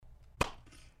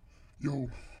Yo,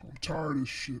 I'm tired of this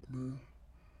shit, man.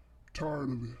 Tired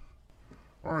of it.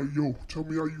 Alright, yo, tell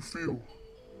me how you feel.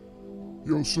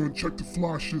 Yo, son, check the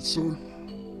fly shit, son.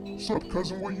 What's up,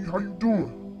 cousin? How you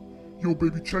doing? Yo,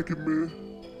 baby, check it, man.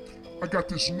 I got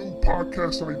this new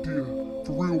podcast idea.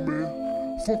 For real,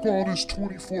 man. Fuck all this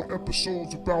 24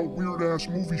 episodes about weird-ass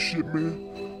movie shit,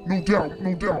 man. No doubt,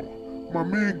 no doubt. My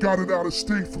man got it out of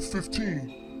state for 15.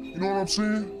 You know what I'm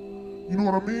saying? You know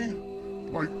what I mean?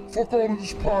 Like, fuck all of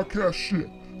this podcast shit.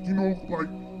 You know, like,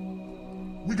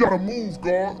 we gotta move,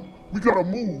 God. We gotta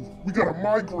move. We gotta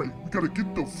migrate. We gotta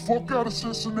get the fuck out of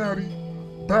Cincinnati,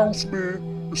 bounce, man,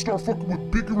 and start fucking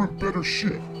with bigger and better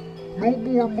shit. No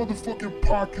more motherfucking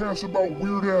podcasts about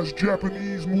weird-ass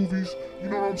Japanese movies. You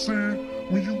know what I'm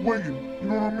saying? When you waiting. You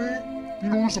know what I mean? You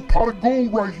know, there's a pot of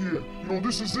gold right here. You know,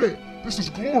 this is it. This is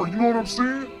glory. You know what I'm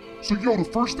saying? So, yo, the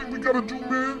first thing we gotta do,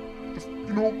 man,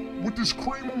 you know, with this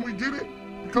cream when we get it,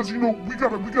 because, you know, we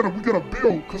gotta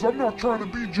build, because I'm not trying to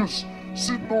be just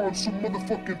sitting on some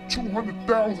motherfucking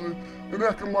 200,000 and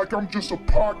acting like I'm just a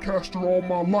podcaster all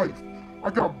my life. I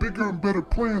got bigger and better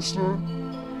plans, son.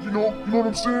 You know what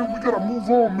I'm saying? We gotta move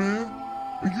on, man.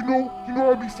 And you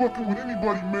know I be fucking with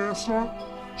anybody, man, son.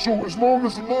 So as long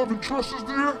as the love and trust is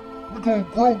there, we gonna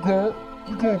grow, God.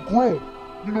 We gonna grow.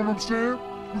 You know what I'm saying?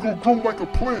 We gonna grow like a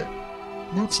plant.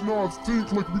 Let's not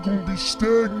think like we gonna be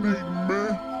stagnating,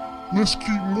 man. Let's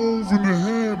keep moving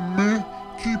ahead, man.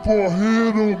 Keep our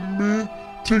head up, man.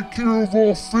 Take care of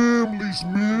our families,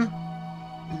 man.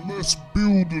 And let's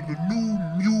build a new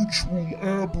mutual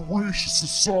aberration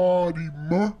society,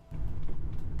 man.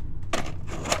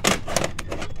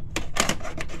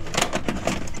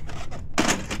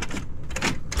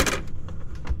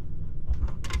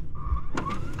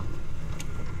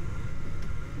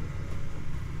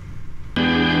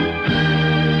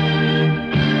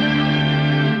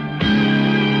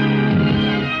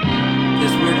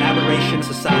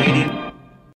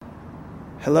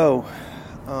 Hello,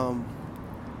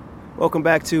 welcome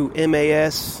back to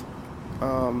MAS.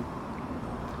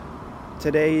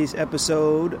 Today's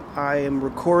episode, I am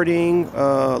recording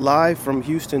live from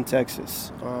Huston,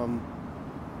 Texas.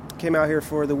 Came out here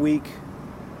for the week,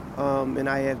 and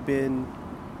I have been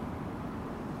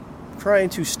trying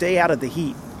to stay out of the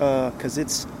heat because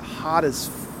it's hot as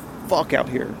fuck out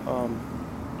here.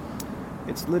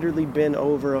 It's literally been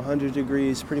over 100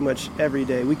 degrees pretty much every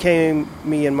day.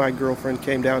 Me and my girlfriend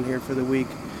came down here for the week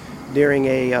during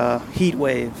a heat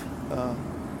wave.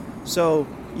 So,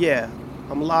 yeah,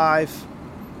 I'm live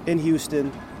in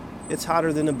Houston. It's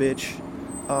hotter than a bitch.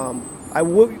 I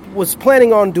was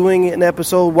planning on doing an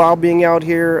episode while being out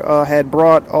here. Had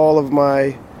brought all of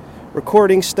my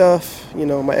recording stuff, you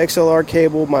know, my XLR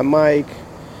cable, my mic,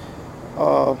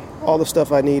 all the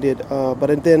stuff I needed.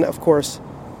 But then, of course,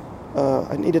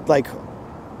 I needed like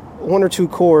one or two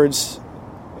cords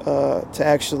to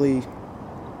actually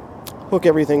hook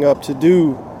everything up to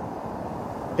do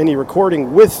any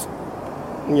recording with,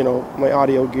 you know, my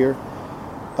audio gear.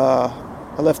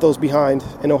 I left those behind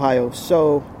in Ohio.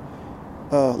 So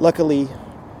luckily,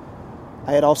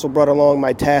 I had also brought along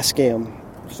my Tascam.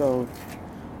 So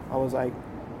I was like,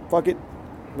 fuck it,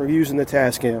 we're using the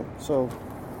Tascam. So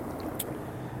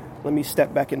let me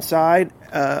step back inside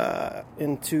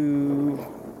into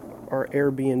our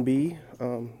Airbnb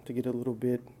to get a little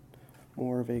bit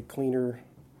more of a cleaner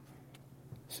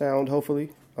sound,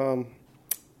 hopefully.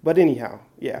 But anyhow,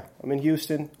 yeah, I'm in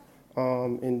Houston,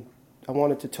 and I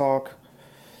wanted to talk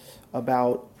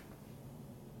about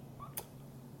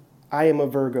I am a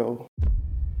Virgo.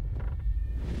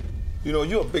 You know,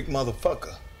 you're a big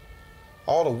motherfucker.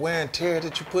 All the wear and tear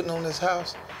that you're putting on this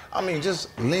house, I mean,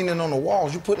 just leaning on the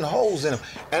walls, you're putting holes in them.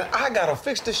 And I gotta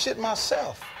fix this shit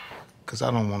myself. Cause I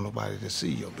don't want nobody to see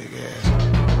your big ass.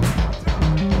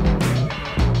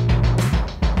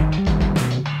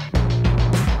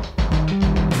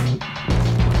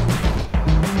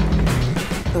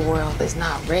 The world is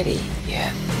not ready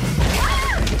yet.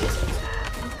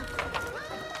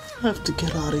 I have to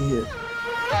get out of here.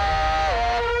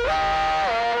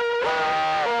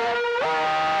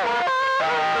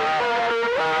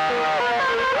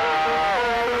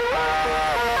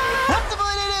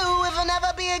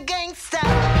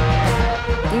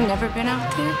 You never been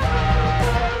out there?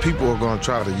 People are gonna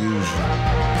try to use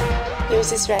you.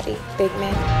 Yours is ready, big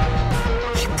man.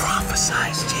 He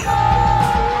prophesied you.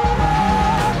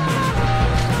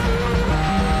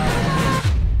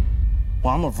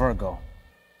 Well, I'm a Virgo.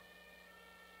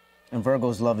 And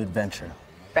Virgos love adventure.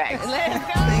 Thanks. Let's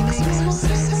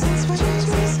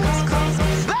go.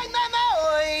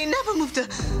 Never moved to...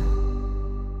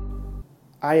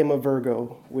 I am a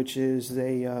Virgo, which is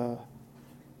a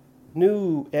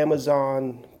new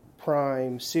Amazon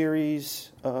Prime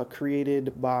series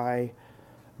created by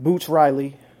Boots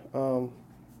Riley, who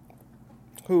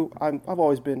I've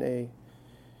always been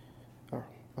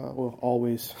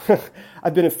always.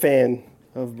 I've been a fan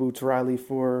of Boots Riley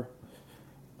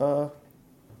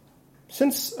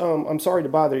since I'm Sorry to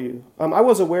Bother You. I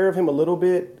was aware of him a little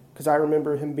bit because I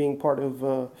remember him being part of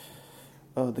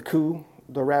the Coup,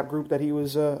 the rap group that he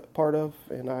was part of,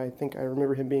 and I think I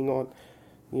remember him being on.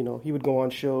 He would go on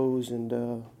shows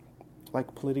and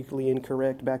like Politically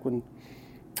Incorrect back when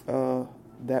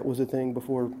that was a thing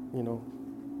before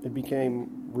it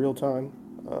became real time.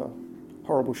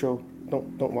 Horrible show.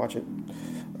 Don't watch it.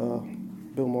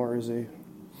 Bill Maher is a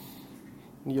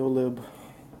neo-lib,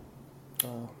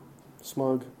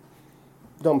 smug,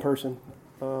 dumb person.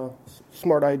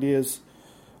 Smart ideas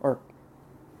are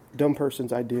dumb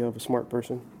person's idea of a smart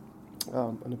person.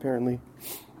 And apparently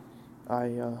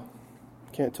I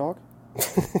can't talk.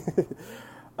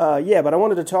 But I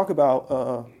wanted to talk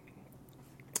about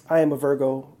I Am a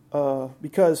Virgo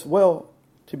because, well,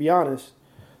 to be honest,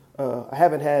 I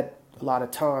haven't had a lot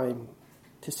of time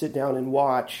to sit down and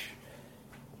watch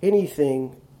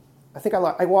anything. I think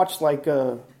I watched like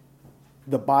The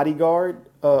Bodyguard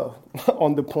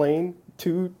on the plane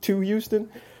to Houston,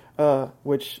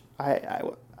 which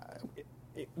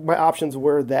my options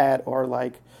were that or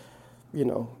like,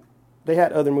 they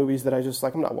had other movies that I just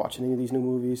like, I'm not watching any of these new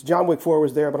movies. John Wick 4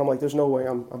 was there, but I'm like, there's no way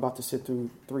I'm about to sit through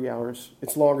 3 hours.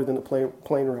 It's longer than the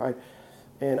plane ride.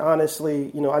 And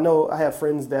honestly, I know I have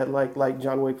friends that like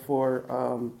John Wick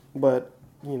 4, but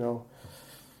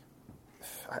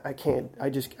I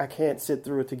can't sit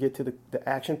through it to get to the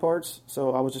action parts.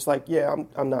 So I was just like, yeah,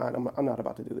 I'm not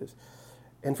about to do this.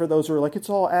 And for those who are like, it's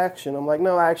all action, I'm like,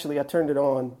 no, actually, I turned it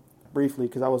on briefly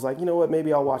because I was like, you know what,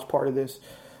 maybe I'll watch part of this.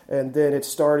 And then it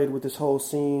started with this whole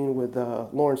scene with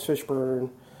Lawrence Fishburne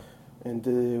and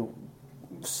the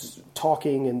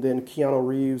talking, and then Keanu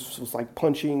Reeves was like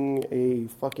punching a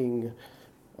fucking,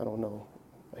 I don't know,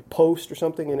 a post or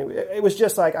something, and it was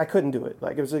just like I couldn't do it.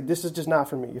 Like it was like, this is just not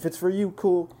for me. If it's for you,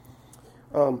 cool.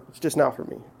 It's just not for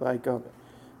me. Like, and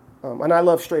I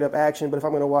love straight up action, but if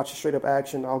I'm gonna watch straight up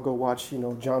action, I'll go watch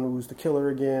John Woo's The Killer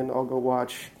again. I'll go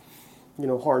watch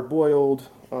Hard Boiled,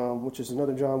 which is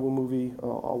another John Woo movie.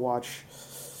 I'll watch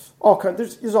all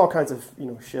kinds. There's all kinds of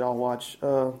shit I'll watch.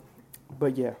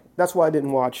 But yeah, that's why I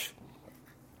didn't watch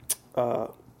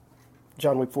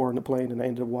John Wick 4 on the plane, and I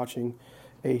ended up watching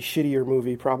a shittier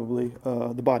movie, probably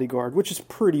The Bodyguard, which is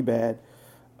pretty bad.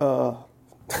 I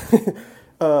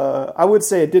would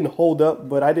say it didn't hold up,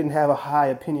 but I didn't have a high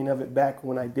opinion of it back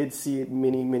when I did see it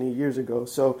many, many years ago.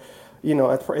 So,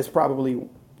 it's probably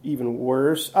even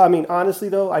worse. I mean, honestly,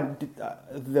 though,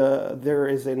 there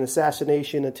is an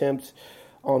assassination attempt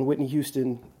on Whitney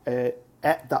Houston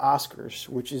at the Oscars,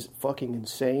 which is fucking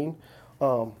insane.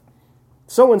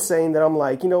 So insane that I'm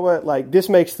like, you know what? Like, this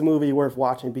makes the movie worth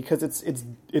watching because it's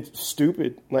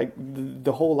stupid. Like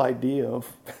the whole idea of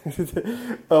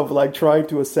of like trying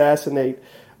to assassinate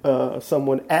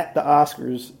someone at the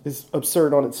Oscars is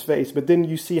absurd on its face. But then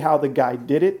you see how the guy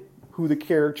did it, who the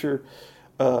character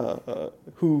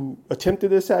who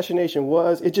attempted the assassination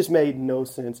was. It just made no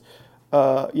sense.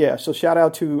 So shout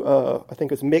out to, I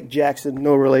think it's Mick Jackson,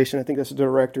 no relation. I think that's the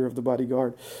director of The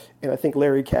Bodyguard. And I think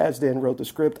Larry Kasdan wrote the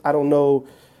script. I don't know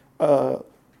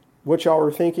what y'all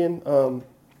were thinking,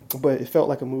 but it felt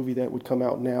like a movie that would come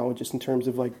out now, just in terms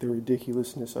of like the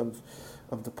ridiculousness of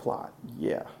the plot.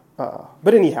 Yeah.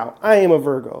 But anyhow, I Am a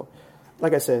Virgo.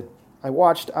 Like I said, I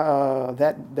watched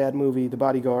that movie, The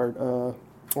Bodyguard,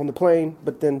 on the plane.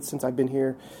 But then since I've been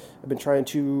here, I've been trying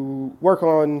to work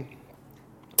on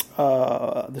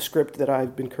the script that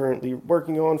I've been currently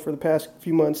working on for the past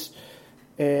few months,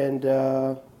 and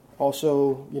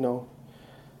also,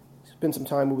 spend some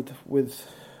time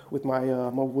with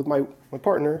my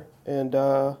partner. And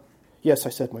yes, I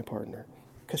said my partner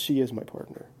because she is my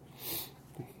partner.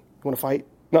 You want to fight?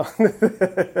 No.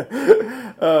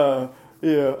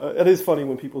 It is funny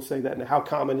when people say that and how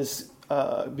common it's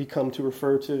become to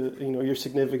refer to your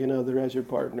significant other as your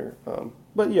partner.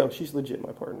 But she's legit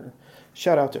my partner.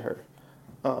 Shout out to her.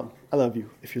 I love you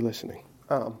if you're listening.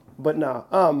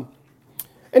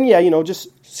 Just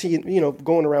seeing,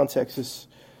 going around Texas,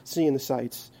 seeing the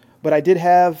sights. But I did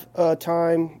have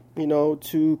time,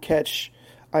 to catch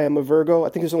I Am a Virgo. I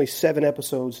think there's only 7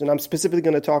 episodes, and I'm specifically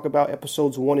going to talk about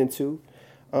episodes 1 and 2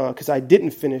 because I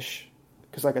didn't finish.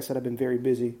 Because, like I said, I've been very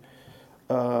busy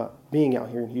being out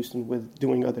here in Houston with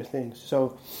doing other things.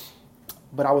 So,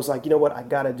 but I was like, you know what, I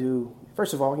got to do.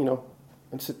 First of all,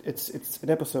 it's an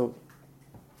episode.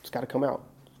 It's got to come out.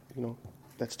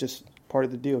 That's just part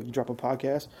of the deal. You drop a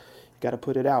podcast, got to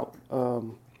put it out.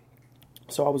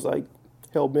 So I was like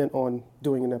hell bent on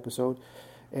doing an episode.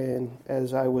 And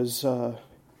as I was, I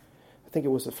think it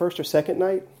was the first or second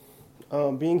night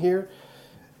being here,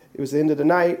 it was the end of the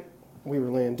night. We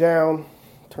were laying down,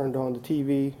 turned on the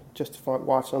TV just to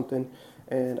watch something.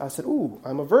 And I said, ooh,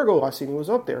 I'm a Virgo. I seen it was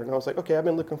up there. And I was like, okay, I've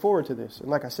been looking forward to this. And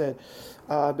like I said,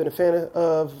 I've been a fan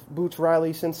of Boots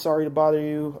Riley since Sorry to Bother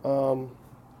You.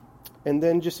 And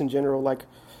then just in general, like,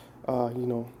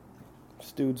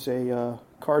 this dude's a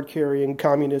card-carrying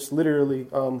communist, literally.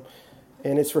 And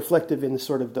it's reflective in the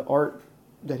sort of the art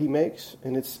that he makes.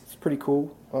 And it's pretty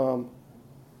cool.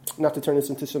 Not to turn this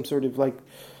into some sort of like,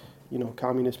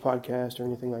 communist podcast or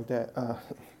anything like that.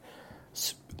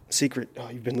 Secret. Oh,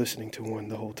 you've been listening to one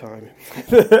the whole time.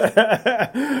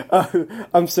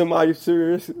 I'm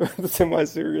semi-serious.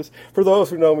 For those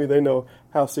who know me, they know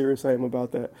how serious I am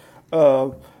about that.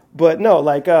 But no,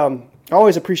 like, I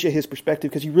always appreciate his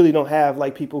perspective because you really don't have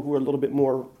like people who are a little bit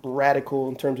more radical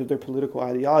in terms of their political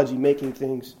ideology making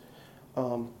things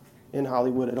in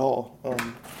Hollywood at all.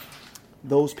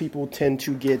 Those people tend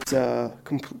to get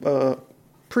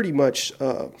pretty much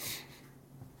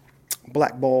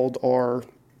blackballed, or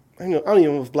I don't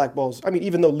even know if blackballs. I mean,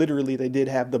 even though literally they did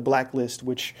have the blacklist,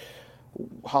 which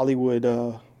Hollywood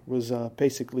was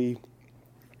basically,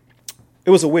 it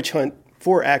was a witch hunt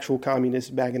for actual communists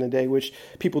back in the day, which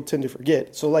people tend to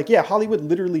forget. So, like, yeah, Hollywood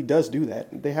literally does do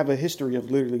that. They have a history of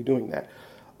literally doing that.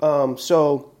 But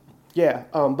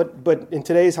in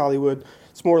today's Hollywood,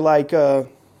 it's more like, if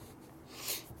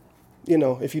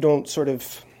you don't sort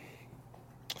of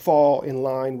fall in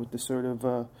line with the sort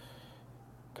of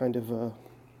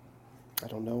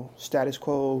status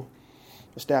quo,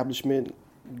 establishment,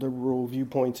 liberal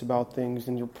viewpoints about things,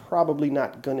 then you're probably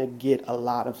not going to get a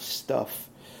lot of stuff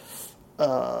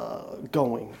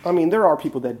going. I mean, there are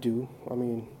people that do. I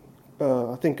mean,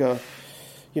 I think,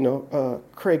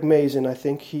 Craig Mazin, I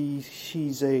think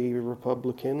he's a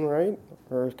Republican, right?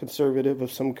 Or a conservative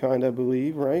of some kind, I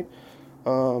believe, right?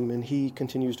 And he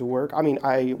continues to work. I mean,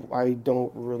 I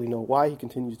don't really know why he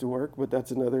continues to work, but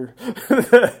that's another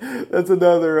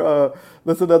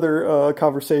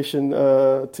conversation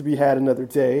to be had another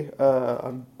day.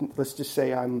 Let's just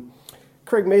say I'm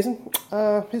Craig Mazin.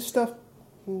 His stuff,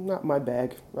 not my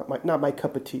bag, not my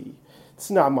cup of tea.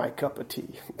 It's not my cup of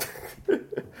tea.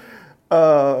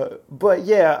 But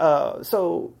yeah,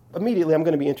 so immediately I'm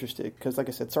going to be interested because, like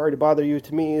I said, Sorry to Bother You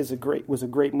to me was a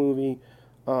great movie.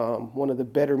 One of the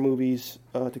better movies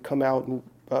to come out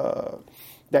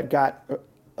that got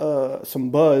some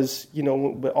buzz,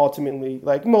 but ultimately,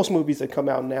 like most movies that come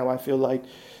out now, I feel like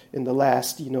in the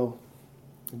last,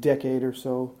 decade or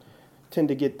so, tend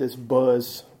to get this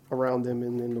buzz around them,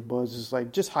 and then the buzz is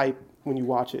like just hype when you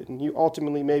watch it, and you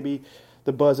ultimately maybe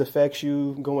the buzz affects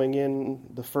you going in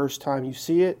the first time you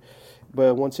see it,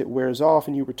 but once it wears off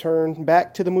and you return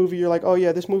back to the movie, you're like, oh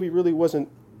yeah, this movie really wasn't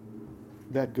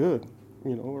that good.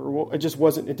 Or it just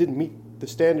wasn't. It didn't meet the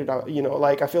standard.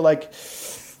 Like I feel like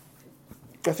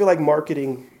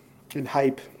marketing and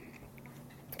hype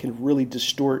can really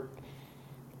distort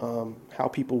how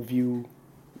people view,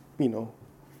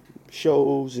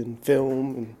 shows and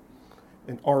film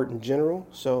and art in general.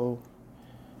 So,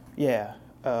 yeah.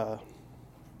 But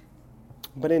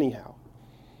anyhow,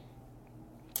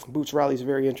 Boots Riley's a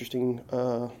very interesting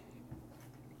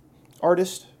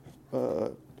artist.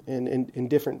 In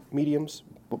different mediums,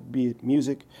 be it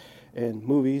music and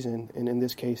movies, and in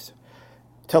this case,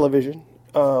 television.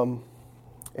 And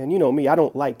me, I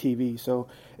don't like TV, so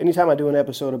anytime I do an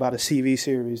episode about a TV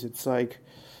series, it's like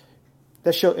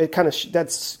that show. It kind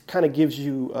of gives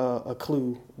you a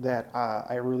clue that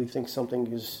I really think something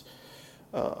is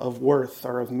of worth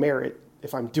or of merit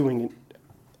if I'm doing it,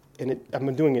 and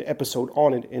I'm doing an episode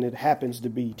on it, and it happens to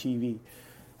be TV.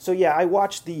 So yeah, I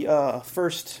watched the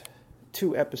first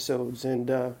 2 episodes, and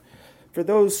for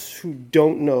those who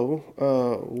don't know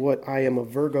what I Am a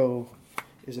Virgo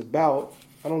is about,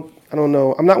 I don't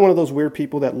know. I'm not one of those weird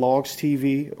people that logs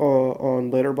TV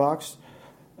on Letterboxd,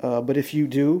 but if you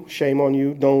do, shame on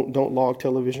you. Don't log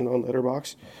television on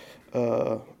Letterboxd.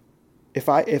 If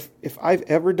I've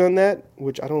ever done that,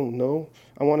 which I don't know,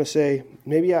 I want to say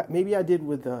maybe I did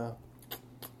with the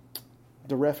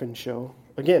Reffin show.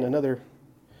 Again, another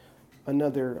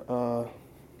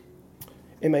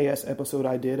MAS episode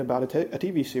I did about a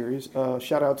TV series.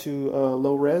 Shout out to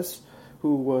Low Res,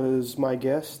 who was my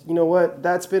guest. You know what?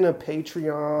 That's been a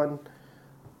Patreon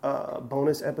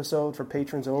bonus episode for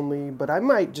patrons only, but I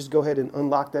might just go ahead and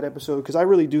unlock that episode because I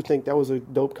really do think that was a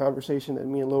dope conversation that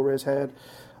me and Low Res had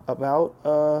about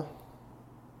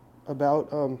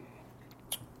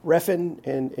Reffin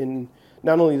and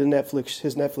not only his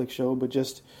Netflix show, but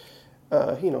just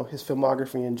his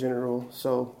filmography in general.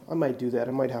 So I might do that.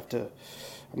 I might have to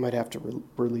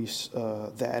release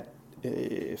that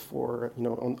for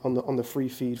on the free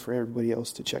feed for everybody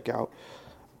else to check out.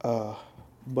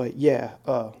 But yeah,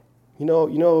 if you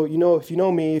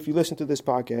know me, if you listen to this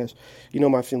podcast, you know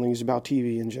my feelings about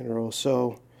TV in general.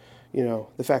 So,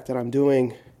 the fact that I'm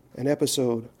doing an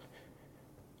episode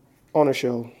on a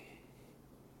show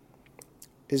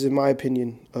is, in my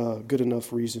opinion, a good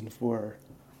enough reason for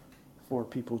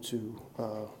people to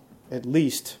at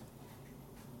least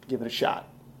give it a shot.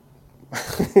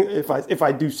 if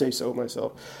I do say so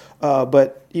myself.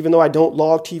 But even though I don't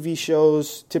log TV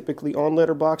shows typically on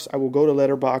Letterboxd, I will go to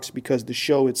Letterboxd because the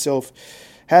show itself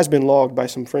has been logged by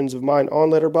some friends of mine on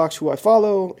Letterboxd who I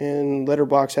follow, and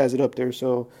Letterboxd has it up there,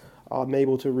 so I'm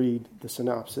able to read the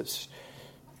synopsis.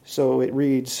 So it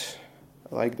reads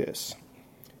like this: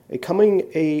 a coming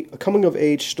of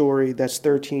age story that's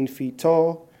 13 feet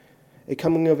tall. A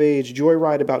coming-of-age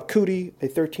joyride about Cootie, a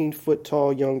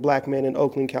 13-foot-tall young black man in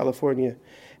Oakland, California.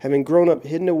 Having grown up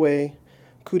hidden away,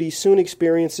 Cootie soon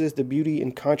experiences the beauty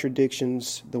and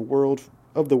contradictions of the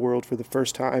world for the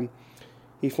first time.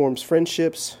 He forms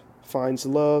friendships, finds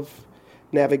love,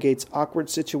 navigates awkward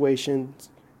situations,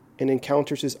 and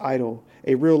encounters his idol,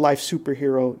 a real-life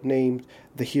superhero named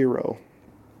the Hero.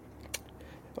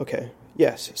 Okay,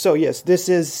 yes. So, yes, this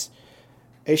is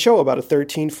a show about a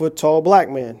 13-foot-tall black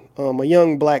man, a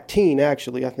young black teen,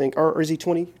 actually, I think. Or is he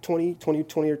 20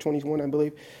 or 21, I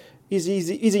believe? He's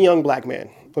a young black man,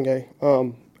 okay?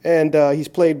 And he's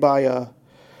played by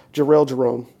Jarrell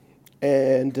Jerome.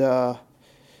 And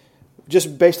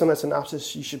just based on that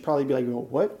synopsis, you should probably be like, well,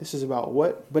 what? This is about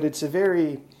what? But it's a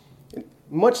very,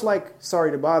 much like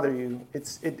Sorry to Bother You,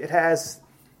 it has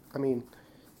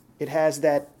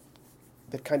that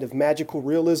kind of magical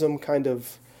realism kind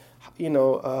of,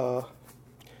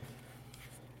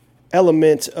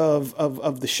 element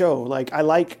of the show. Like I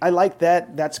like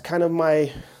that. That's kind of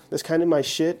my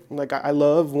shit. Like I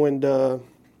love when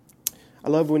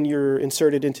you're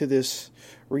inserted into this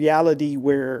reality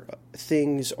where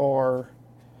things are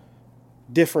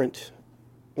different.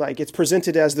 Like it's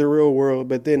presented as the real world,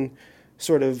 but then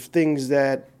sort of things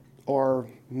that are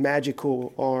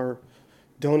magical or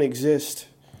don't exist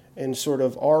and sort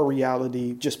of our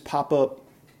reality just pop up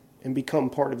and become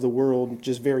part of the world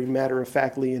just very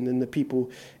matter-of-factly, and then the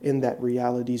people in that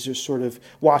reality is just sort of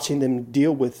watching them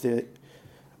deal with it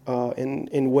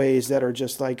in ways that are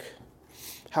just like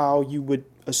how you would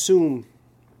assume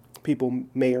people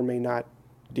may or may not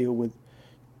deal with,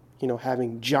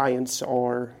 having giants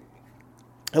or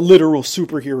a literal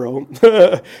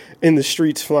superhero in the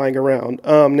streets flying around,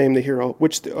 named the Hero,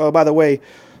 which, by the way,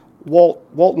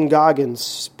 Walton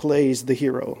Goggins plays the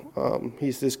Hero.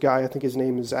 He's this guy, I think his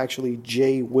name is actually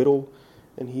Jay Whittle,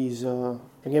 and he's,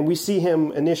 again, we see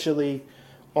him initially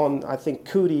on, I think,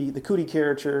 Cootie, the Cootie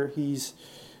character. He's,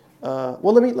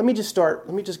 let me just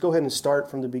go ahead and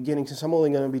start from the beginning, since I'm only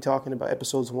going to be talking about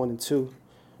episodes 1 and 2,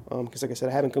 because like I said,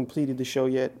 I haven't completed the show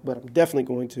yet, but I'm definitely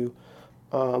going to.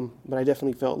 But I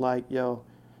definitely felt like,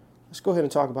 let's go ahead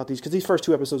and talk about these, because these first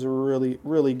 2 episodes are really,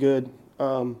 really good.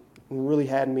 Really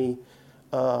had me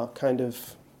kind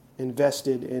of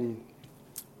invested in.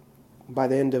 By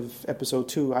the end of episode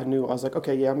 2, I was like,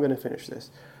 okay, yeah, I'm going to finish this.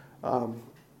 I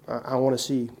want to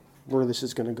see where this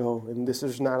is going to go. And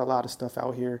there's not a lot of stuff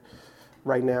out here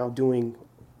right now doing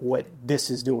what this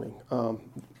is doing.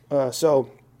 So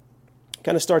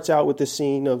kind of starts out with this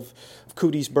scene of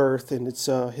Cootie's birth, and it's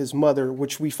his mother,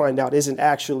 which we find out isn't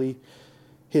actually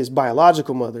his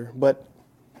biological mother, but,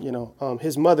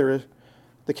 his mother,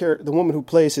 the woman who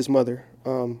plays his mother,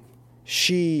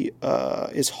 she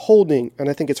is holding, and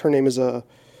I think her name is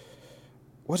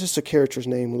what is the character's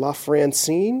name? La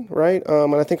Francine, right?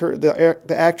 And I think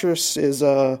the actress is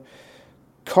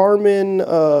Carmen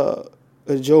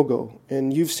Ejogo,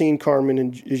 and you've seen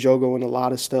Carmen Ejogo in a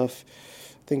lot of stuff.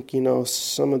 I think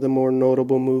some of the more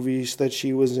notable movies that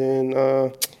she was in.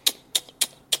 Let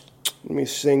me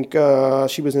think.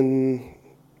 She was in.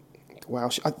 Wow,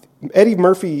 the Eddie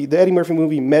Murphy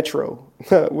movie Metro,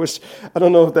 which I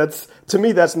don't know if to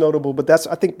me that's notable, but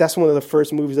I think that's one of the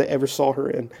first movies I ever saw her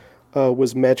in,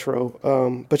 was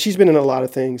Metro. But she's been in a lot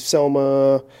of things.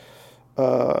 Selma,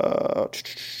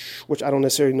 which I don't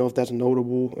necessarily know if that's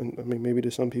notable, and I mean maybe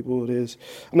to some people it is.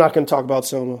 I'm not going to talk about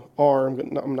Selma, or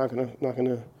I'm not going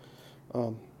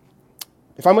to.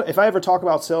 If I ever talk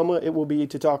about Selma, it will be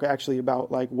to talk actually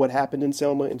about like what happened in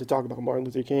Selma and to talk about Martin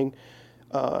Luther King.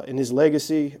 And his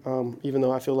legacy, even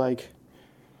though I feel like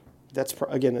that's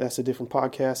a different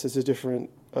podcast, it's a different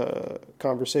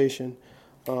conversation.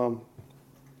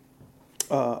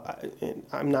 And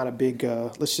I'm not a big,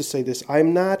 let's just say this,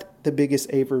 I'm not the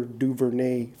biggest Ava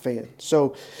DuVernay fan.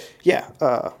 So, yeah,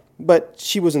 but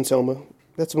she was in Selma.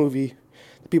 That's a movie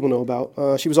that people know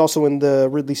about. She was also in the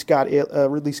Ridley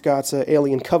Scott's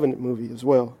Alien Covenant movie as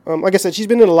well. Like I said, she's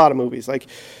been in a lot of movies. Like,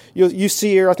 you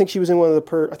see her, I think she was in one of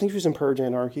the, I think she was in Purge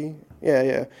Anarchy.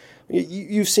 Yeah.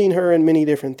 You've seen her in many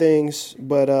different things,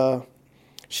 but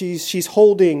she's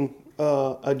holding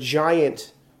a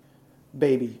giant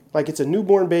baby. Like, it's a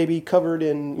newborn baby covered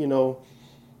in,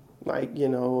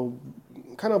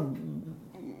 kind of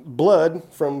blood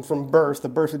from birth. The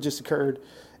birth had just occurred,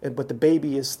 but the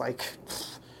baby is like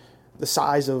the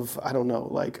size of, I don't know,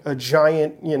 like a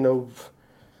giant,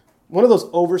 one of those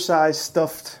oversized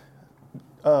stuffed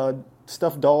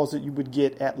dolls that you would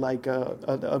get at like a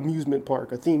amusement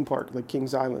park, a theme park, like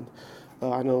Kings Island.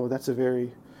 I know that's a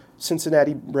very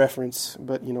Cincinnati reference,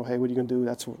 but hey, what are you gonna do?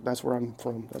 That's where I'm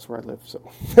from. That's where I live. So,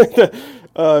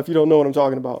 if you don't know what I'm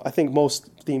talking about, I think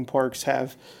most theme parks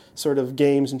have sort of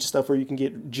games and stuff where you can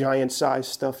get giant-sized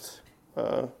stuffed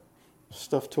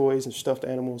toys and stuffed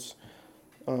animals.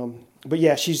 But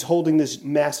yeah, she's holding this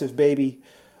massive baby,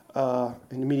 and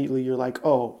immediately you're like,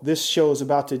 oh, this show is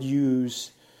about to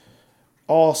use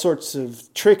all sorts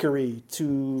of trickery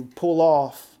to pull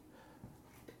off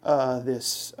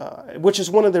this, which is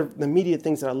one of the immediate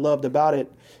things that I loved about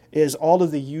it, is all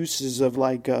of the uses of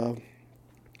the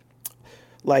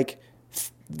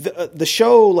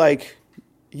show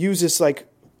uses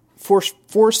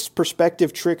forced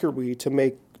perspective trickery to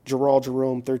make Gerald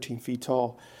Jerome 13 feet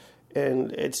tall,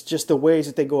 and it's just the ways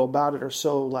that they go about it are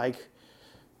so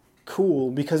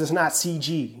cool because it's not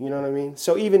CG. You know what I mean?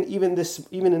 So even in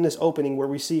this opening where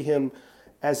we see him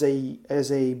as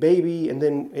a baby, and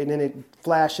then it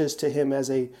flashes to him as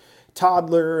a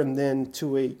toddler, and then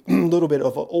to a little bit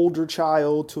of an older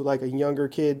child, to like a younger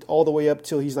kid, all the way up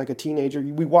till he's like a teenager.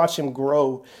 We watch him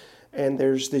grow, and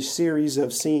there's this series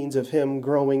of scenes of him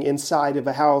growing inside of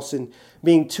a house and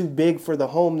being too big for the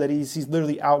home that he's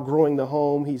literally outgrowing the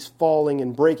home. He's falling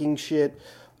and breaking shit.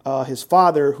 His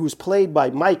father, who's played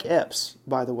by Mike Epps,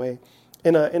 by the way,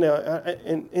 in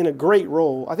a great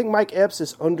role. I think Mike Epps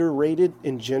is underrated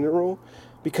in general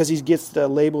because he gets the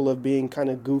label of being kind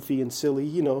of goofy and silly.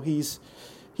 He's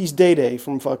Day-Day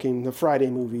from fucking the Friday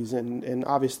movies and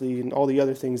obviously and all the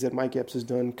other things that Mike Epps has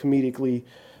done comedically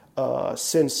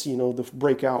since the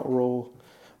breakout role.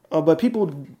 But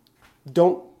people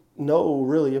don't know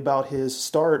really about his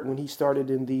start when he started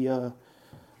in the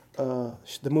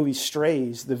movie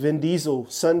Strays, the Vin Diesel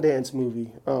Sundance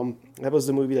movie. That was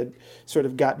the movie that sort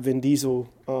of got Vin Diesel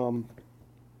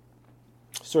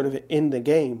sort of in the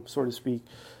game, so to speak.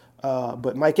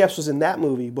 But Mike Epps was in that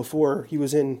movie before he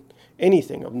was in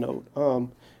anything of note.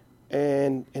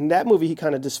 And in that movie, he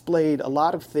kind of displayed a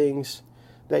lot of things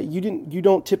that you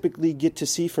don't typically get to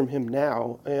see from him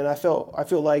now. And I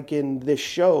feel like in this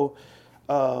show,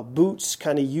 Boots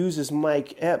kind of uses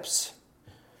Mike Epps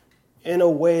in a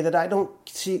way that I don't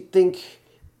think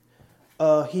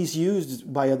he's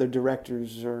used by other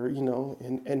directors or,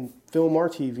 in film or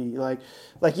TV.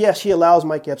 Like yes, he allows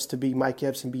Mike Epps to be Mike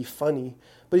Epps and be funny,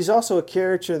 but he's also a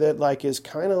character that is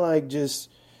kind of just,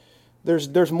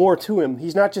 there's more to him.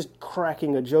 He's not just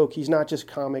cracking a joke. He's not just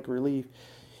comic relief.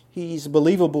 He's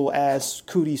believable as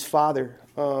Cootie's father,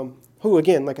 who,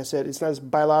 again, like I said, it's not his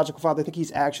biological father. I think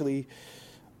he's actually,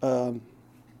 I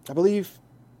believe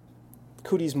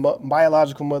Cootie's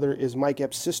biological mother is Mike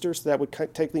Epps' sister, so that would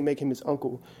technically make him his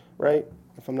uncle, right?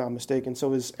 If I'm not mistaken.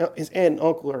 So his aunt and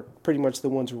uncle are pretty much the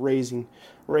ones raising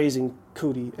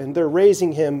Cootie, and they're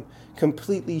raising him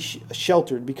completely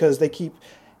sheltered because they keep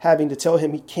having to tell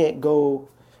him he can't go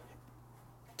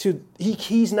to.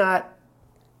 He's not.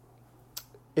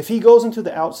 If he goes into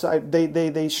the outside,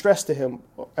 they stress to him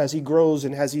as he grows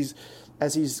and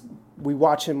as we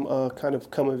watch him kind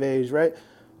of come of age, right?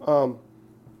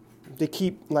 They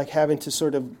keep having to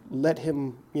sort of let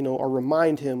him, or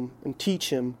remind him and teach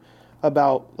him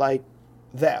about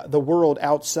the world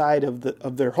outside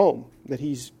of their home that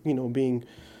he's being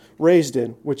raised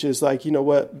in, which is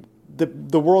what,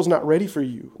 the world's not ready for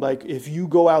you. If you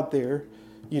go out there,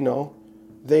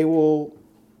 they will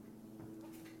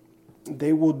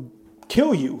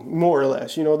kill you, more or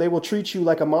less. They will treat you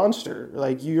like a monster,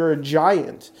 like you're a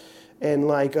giant, and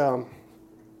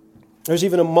there's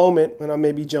even a moment, and I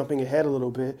may be jumping ahead a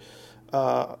little bit,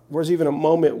 there's even a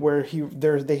moment where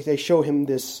they show him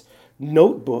this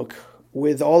notebook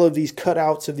with all of these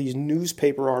cutouts of these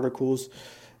newspaper articles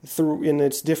and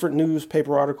it's different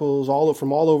newspaper articles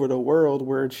from all over the world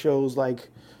where it shows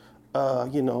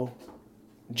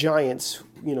giants,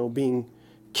 being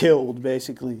killed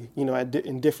basically,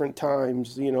 in different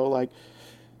times,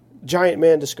 giant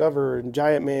man discovered, and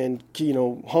giant man,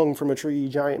 hung from a tree,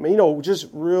 giant man, just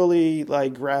really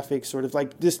like graphic, sort of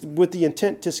like this with the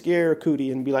intent to scare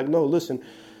Cootie and be like, no, listen,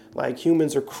 like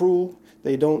humans are cruel.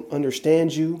 They don't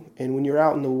understand you. And when you're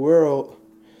out in the world,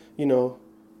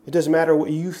 it doesn't matter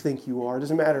what you think you are. It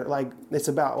doesn't matter. Like, it's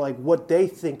about like what they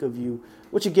think of you,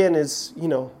 which again is,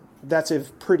 that's a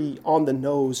pretty on the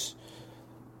nose,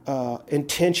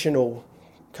 intentional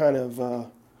kind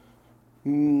of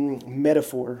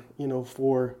metaphor,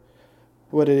 for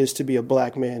what it is to be a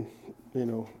black man,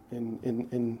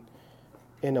 in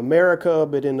America,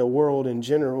 but in the world in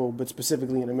general, but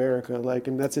specifically in America. Like,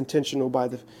 and that's intentional by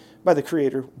the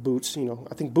creator, Boots.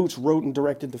 I think Boots wrote and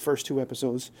directed the first 2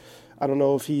 episodes. I don't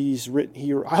know if he's written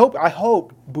here. I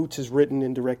hope Boots has written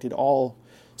and directed all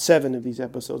 7 of these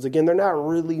episodes. Again, they're not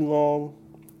really long,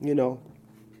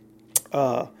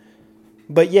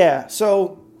 but yeah,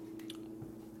 so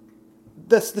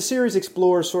the series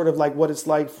explores sort of like what it's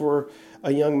like for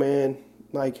a young man,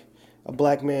 like a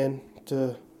black man,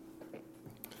 to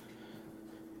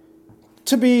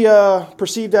be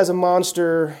perceived as a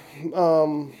monster,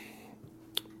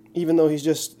 even though he's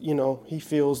just, he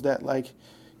feels that like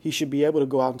he should be able to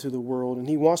go out into the world, and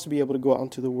he wants to be able to go out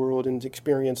into the world and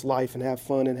experience life and have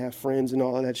fun and have friends and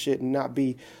all of that shit, and not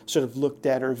be sort of looked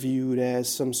at or viewed as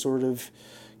some sort of,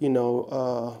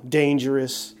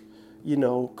 dangerous,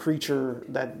 creature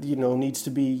that, needs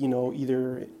to be,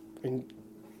 either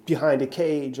behind a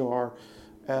cage or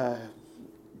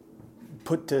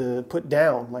put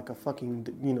down like a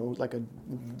fucking, like a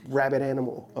rabid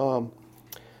animal.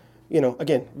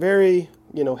 Again, very,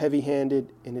 heavy-handed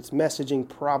in its messaging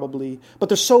probably, but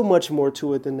there's so much more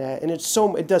to it than that, and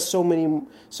it does so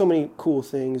many cool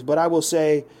things. But I will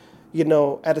say,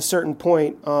 at a certain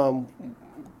point,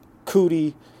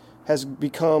 Cootie has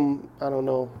become, I don't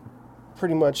know,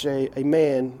 pretty much a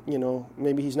man.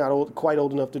 Maybe he's not quite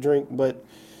old enough to drink, but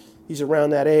he's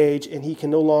around that age, and he can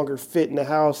no longer fit in the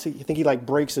house. I think he like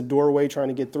breaks a doorway trying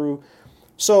to get through.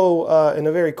 So in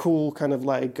a very cool kind of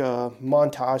like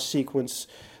montage sequence,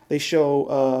 they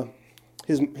show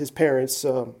his parents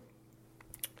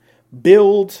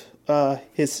build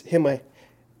him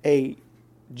a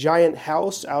giant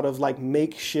house out of like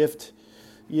makeshift,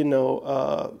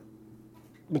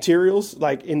 materials,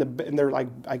 like in their like,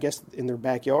 I guess in their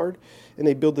backyard, and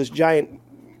they build this giant.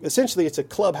 Essentially, it's a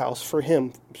clubhouse for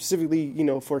him, specifically,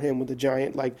 for him, with a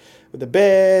giant, like, with a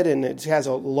bed, and it has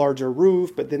a larger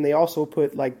roof, but then they also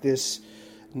put, like, this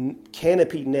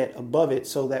canopy net above it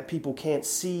so that people can't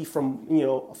see from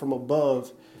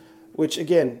above, which,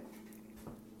 again,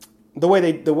 the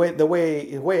way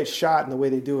it's shot and the way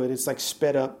they do it, it's, like,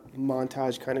 sped up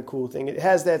montage kind of cool thing. It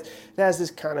has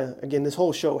this kind of, again, this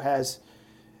whole show has,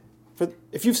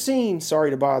 if you've seen Sorry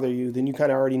to Bother You, then you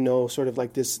kind of already know sort of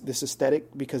like this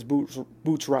aesthetic, because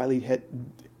Boots Riley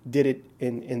did it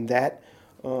in that,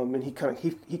 and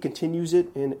he continues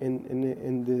it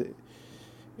in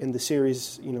the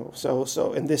series,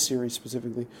 so in this series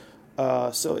specifically.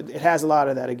 So it has a lot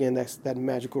of that, again, that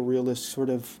magical realist sort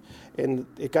of, and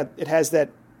it has that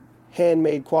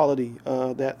handmade quality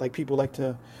that like people like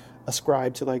to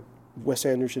ascribe to like Wes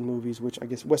Anderson movies, which I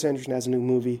guess Wes Anderson has a new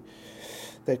movie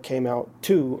that came out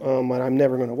too, and I'm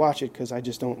never going to watch it because I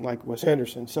just don't like Wes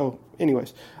Anderson. So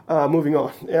anyways, moving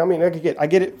on. I mean, I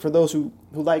get it for those who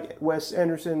like Wes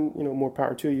Anderson, more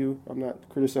power to you. I'm not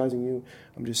criticizing you.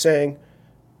 I'm just saying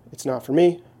it's not for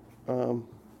me, and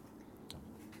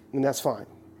that's fine.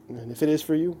 And if it is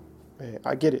for you, hey,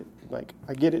 I get it. Like,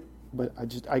 I get it, but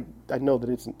I know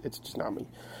that it's just not me.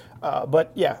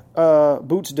 But yeah,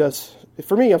 Boots does,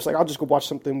 for me, I was like, I'll just go watch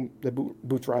something that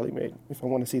Boots Riley made if I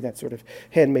want to see that sort of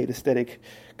handmade aesthetic,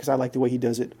 because I like the way he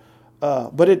does it.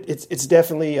 But it's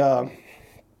definitely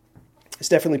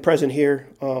present here.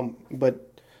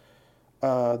 But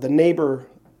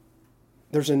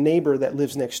there's a neighbor that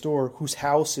lives next door whose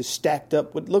house is stacked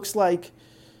up. What looks like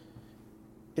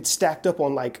it's stacked up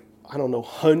on, like, I don't know,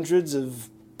 hundreds of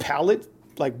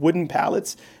wooden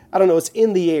pallets. I don't know, it's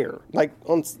in the air, like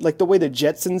the way the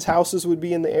Jetsons' houses would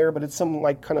be in the air, but it's some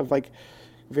like kind of like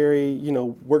very,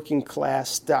 working class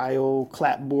style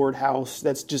clapboard house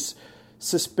that's just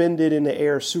suspended in the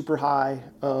air super high.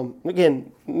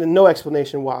 Again, no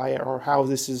explanation why or how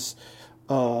this is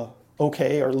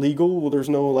okay or legal. Well, there's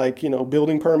no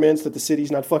building permits, that the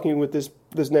city's not fucking with this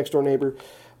next door neighbor,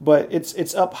 but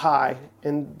it's up high,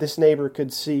 and this neighbor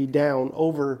could see down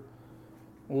over.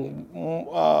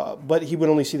 But he would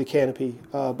only see the canopy.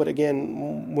 But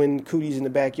again, when Cootie's in the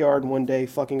backyard one day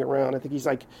fucking around, I think he's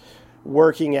like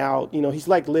working out. He's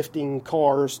like lifting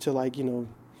cars to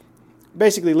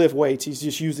basically lift weights. He's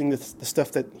just using the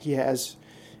stuff that he has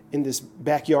in this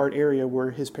backyard area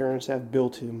where his parents have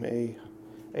built him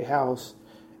a house,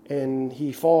 and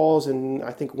he falls, and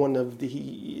I think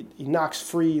he knocks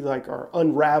free or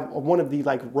unravel one of the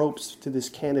ropes to this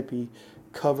canopy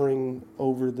covering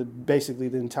over basically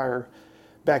the entire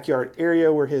backyard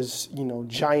area where his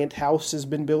giant house has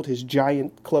been built, his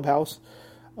giant clubhouse.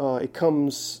 It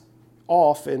comes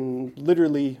off, and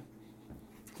literally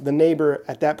the neighbor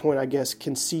at that point, I guess,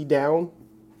 can see down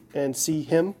and see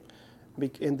him.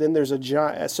 And then there's a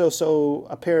giant. So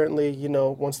apparently,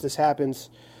 once this happens,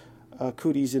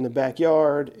 Cootie's in the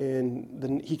backyard, and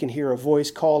then he can hear a voice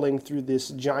calling through this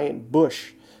giant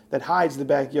bush that hides the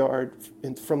backyard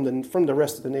from the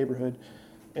rest of the neighborhood.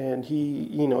 And he,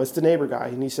 it's the neighbor guy,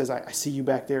 and he says, "I see you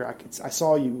back there. I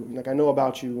saw you. I know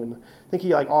about you." And I think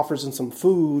he offers him some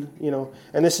food,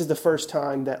 And this is the first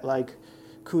time that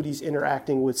Cootie's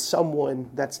interacting with someone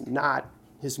that's not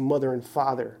his mother and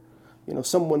father.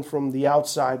 Someone from the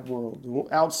outside world,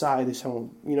 outside his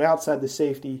home, outside the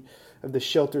safety of the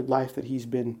sheltered life that he's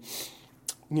been,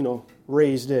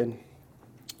 raised in.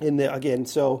 And again,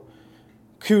 so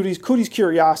Cootie's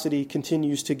curiosity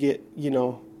continues to get,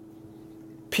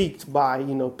 piqued by,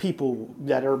 people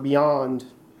that are beyond,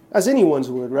 as anyone's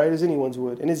would, right? As anyone's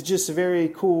would. And it's just a very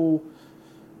cool,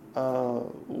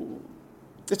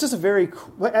 it's just a very,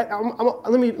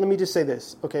 let me just say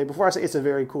this, okay, before I say it's a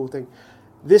very cool thing.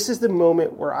 This is the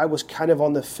moment where I was kind of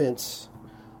on the fence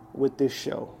with this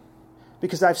show,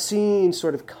 because I've seen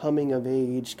sort of coming of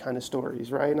age kind of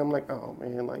stories, right? And I'm like, oh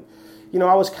man,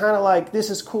 I was kind of this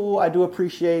is cool. I do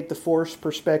appreciate the forced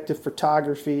perspective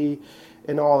photography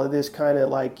and all of this kind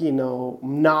of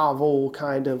novel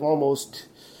kind of almost,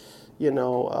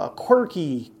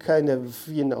 quirky kind of,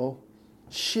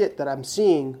 shit that I'm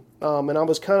seeing. And I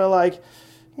was kind of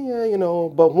yeah,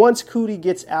 but once Cootie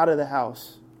gets out of the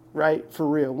house, right, for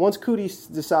real, once Cootie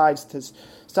decides to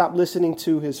stop listening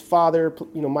to his father,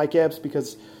 Mike Epps,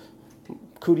 because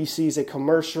Cootie sees a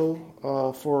commercial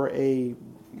for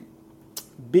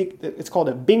it's called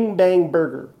a Bing Bang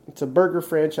Burger. It's a burger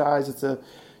franchise. It's a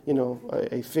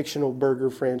fictional burger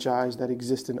franchise that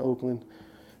exists in Oakland,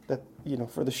 that,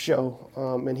 for the show.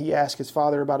 And he asked his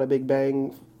father about a Big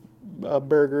Bang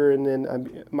burger, and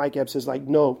then Mike Epps is like,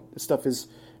 no, this stuff is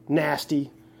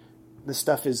nasty. This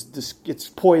stuff it's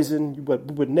poison. I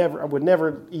would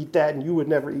never eat that, and you would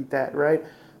never eat that, right?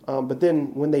 But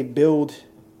then when they build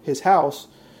his house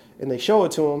and they show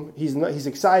it to him, he's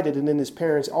excited, and then his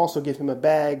parents also give him a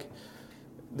bag.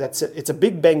 It's a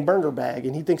Big Bang burger bag,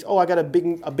 and he thinks, oh, I got a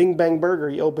Bing Bang burger.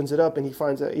 He opens it up, and he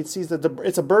finds out, he sees that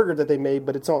it's a burger that they made,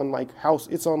 but it's on a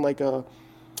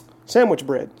sandwich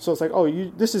bread. So it's like, oh,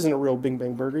 this isn't a real Bing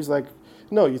Bang burger. He's like,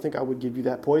 no, you think I would give you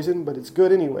that poison, but it's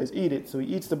good anyways. Eat it. So he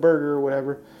eats the burger or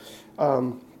whatever.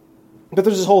 But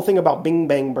there's this whole thing about Bing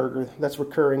Bang burger that's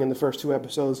recurring in the first 2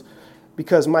 episodes,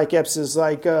 because Mike Epps is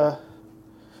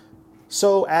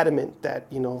so adamant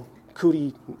that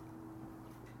Cootie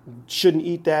shouldn't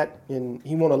eat that, and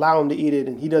he won't allow him to eat it,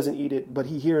 and he doesn't eat it. But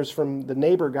he hears from the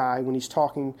neighbor guy when he's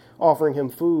offering him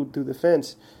food through the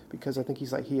fence, because I think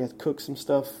he has cooked some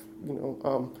stuff,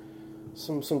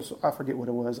 some I forget what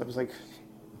it was. I was like,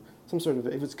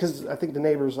 it was because I think the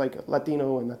neighbor's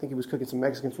Latino, and I think he was cooking some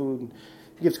Mexican food, and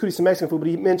he gives Cootie some Mexican food, but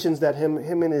he mentions that him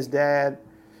and his dad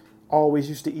always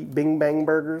used to eat Bing Bang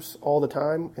burgers all the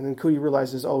time, and then Cootie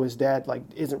realizes, oh, his dad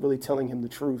isn't really telling him the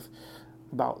truth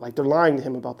about, they're lying to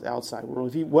him about the outside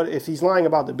world. If he's lying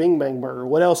about the Bing Bang burger,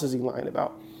 what else is he lying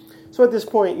about? So at this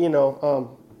point,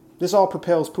 this all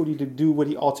propels Cootie to do what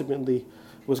he ultimately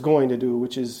was going to do,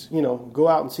 which is, go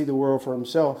out and see the world for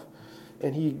himself.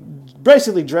 And he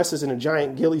basically dresses in a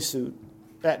giant ghillie suit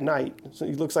at night. So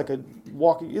he looks like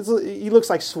he looks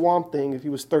like Swamp Thing if he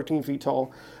was 13 feet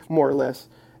tall, more or less.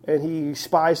 And he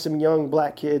spies some young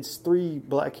black kids, 3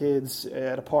 black kids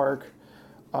at a park.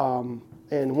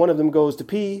 And one of them goes to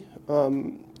pee,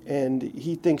 and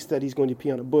he thinks that he's going to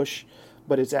pee on a bush,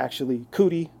 but it's actually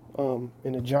Cootie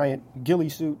in a giant ghillie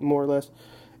suit, more or less.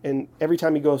 And every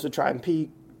time he goes to try and pee,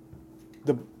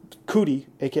 the Cootie,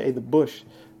 a.k.a. the bush,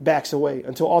 backs away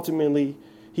until ultimately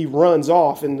he runs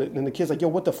off, and the kid's like, yo,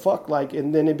 what the fuck?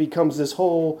 And then it becomes this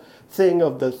whole thing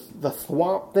of the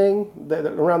thwomp thing that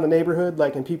around the neighborhood,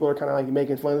 and people are kind of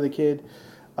making fun of the kid.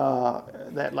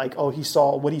 That oh, he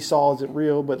saw what he saw isn't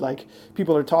real, but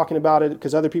people are talking about it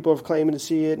because other people are claiming to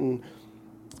see it and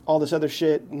all this other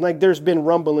shit. And there's been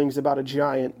rumblings about a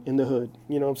giant in the hood.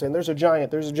 You know what I'm saying? There's a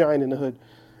giant in the hood.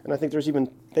 And I think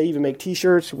they even make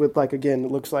t-shirts with again,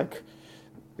 it looks like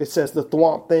it says the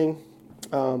thwomp thing.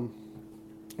 And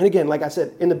again, like I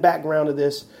said, in the background of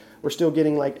this, we're still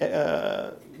getting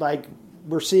we're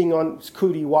seeing on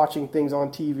Cootie watching things on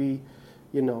TV.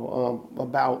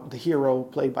 about the hero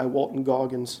played by Walton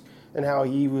Goggins and how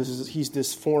he's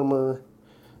this former,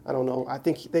 I don't know, I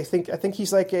think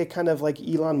he's like a kind of like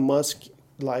Elon Musk,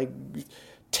 like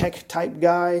tech type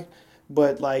guy,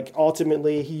 but like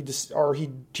ultimately he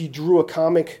drew a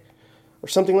comic or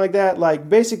something like that. Like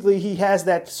basically he has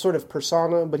that sort of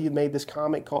persona, but he made this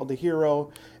comic called The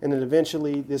Hero, and then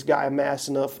eventually this guy amassed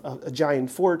a giant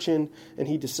fortune, and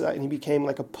he became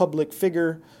like a public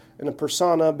figure and a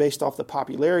persona based off the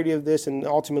popularity of this, and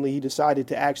ultimately he decided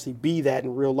to actually be that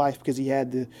in real life because he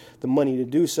had the money to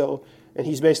do so. And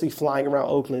he's basically flying around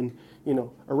Oakland,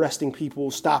 arresting people,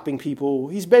 stopping people.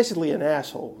 He's basically an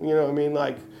asshole, you know what I mean?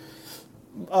 Like,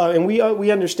 and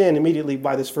we understand immediately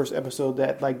by this first episode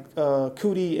that like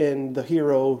Cootie and the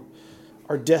hero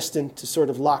are destined to sort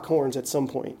of lock horns at some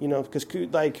point, because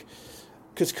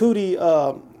Cootie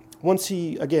once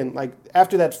he again like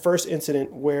after that first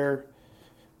incident where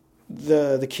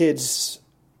the kids,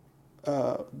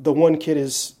 the one kid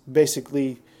is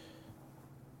basically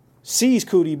sees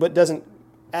Cootie but doesn't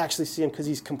actually see him because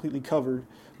he's completely covered,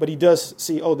 but he does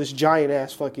see this giant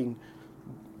ass fucking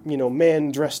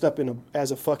man dressed up as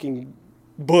a fucking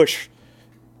bush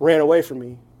ran away from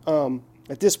me.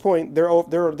 At this point, they're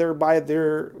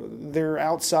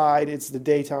outside. It's the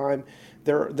daytime.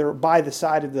 They're by the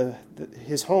side of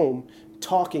his home,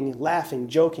 talking, laughing,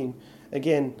 joking.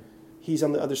 Again, he's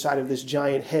on the other side of this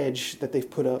giant hedge that they've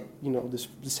put up.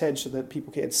 This hedge so that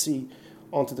people can't see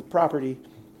onto the property.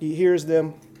 He hears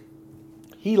them.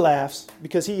 He laughs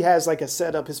because he has like a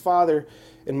setup. His father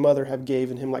and mother have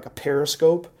given him like a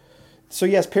periscope. So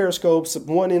he has periscopes,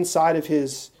 one inside of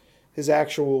his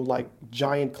actual like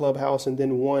giant clubhouse, and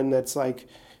then one that's like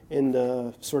in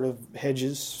the sort of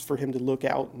hedges for him to look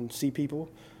out and see people.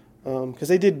 Because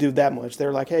they did do that much.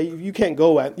 They're like, hey, you can't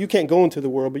go into the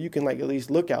world, but you can like at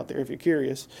least look out there if you're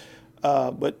curious.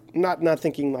 But not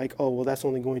thinking like, oh well, that's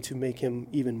only going to make him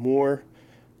even more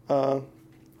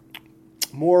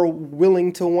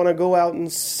willing to want to go out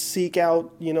and seek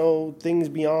out, things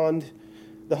beyond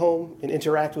the home and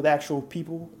interact with actual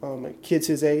people, kids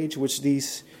his age, which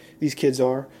these kids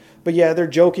are. But yeah, they're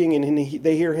joking, and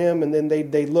they hear him, and then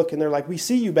they look, and they're like, we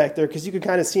see you back there, because you can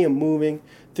kind of see him moving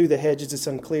through the hedges. It's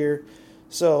unclear.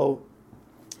 So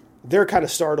they're kind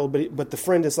of startled, but the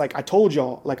friend is like, I told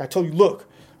you, look,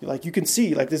 like you can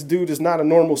see, like this dude is not a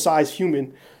normal sized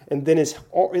human. And then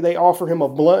they offer him a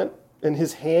blunt, and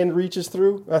his hand reaches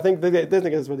through. I think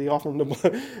that's what they offer him, the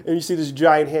blunt. And you see this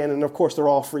giant hand, and of course they're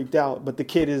all freaked out. But the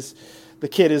kid is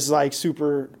like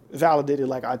super validated,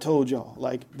 like I told y'all,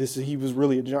 like he was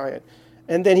really a giant.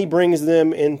 And then he brings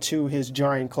them into his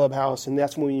giant clubhouse, and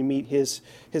that's when you meet his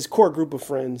core group of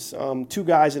friends, 2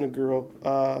 guys and a girl.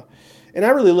 And I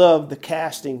really love the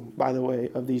casting, by the way,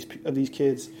 of these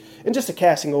kids, and just the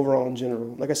casting overall in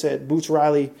general. Like I said, Boots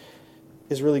Riley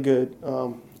is really good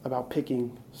about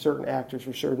picking certain actors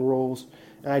for certain roles,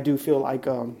 and I do feel like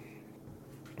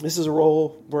this is a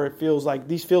role where it feels like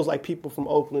people from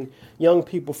Oakland, young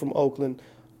people from Oakland,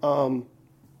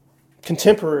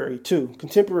 contemporary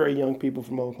young people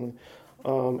from Oakland,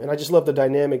 and I just love the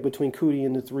dynamic between Cootie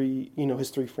and his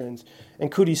 3 friends.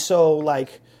 And Cootie's so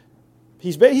like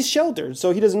he's sheltered,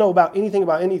 so he doesn't know about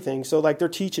anything. So like they're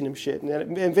teaching him shit,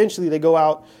 and eventually they go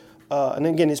out. And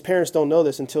again, his parents don't know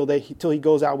this until he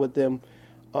goes out with them,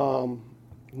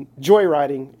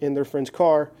 joyriding in their friend's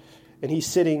car, and he's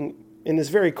sitting in this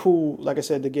very cool, like I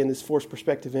said, again, this forced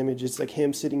perspective image. It's like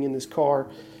him sitting in this car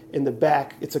in the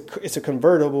back. It's a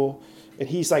convertible, and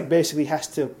he's like basically has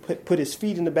to put his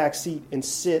feet in the back seat and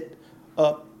sit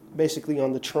up basically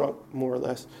on the trunk, more or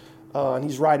less. And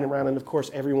he's riding around, and of course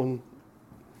everyone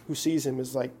who sees him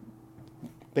is like,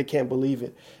 they can't believe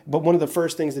it. But one of the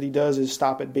first things that he does is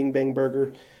stop at Bing Bang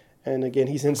Burger. And again,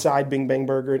 he's inside Bing Bang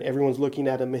Burger, and everyone's looking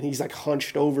at him, and he's like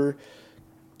hunched over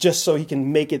just so he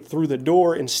can make it through the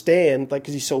door and stand, like,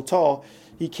 because he's so tall.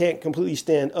 He can't completely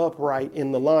stand upright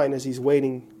in the line as he's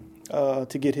waiting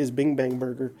to get his Bing Bang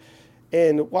Burger.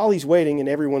 And while he's waiting and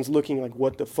everyone's looking like,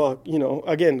 what the fuck,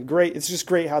 again, great. It's just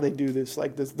great how they do this.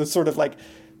 Like the sort of like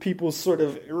people's sort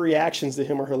of reactions to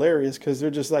him are hilarious, because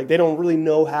they're just like, they don't really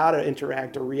know how to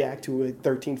interact or react to a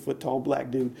 13-foot tall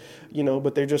black dude,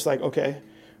 but they're just like, okay,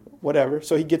 whatever.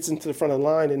 So he gets into the front of the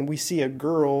line, and we see a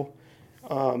girl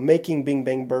making Bing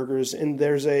Bang Burgers, and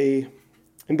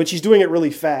but she's doing it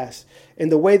really fast.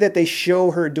 And the way that they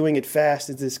show her doing it fast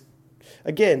is this,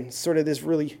 again, sort of this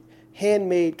really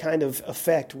handmade kind of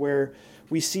effect where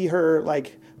we see her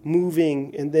like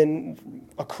moving and then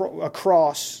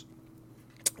across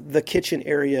the kitchen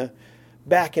area,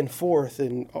 back and forth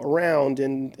and around,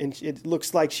 and it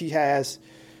looks like she has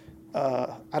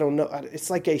I don't know. It's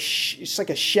like a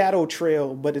shadow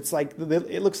trail, but it's like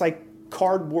it looks like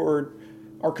cardboard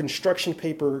or construction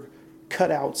paper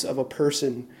cutouts of a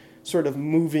person sort of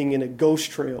moving in a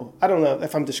ghost trail. I don't know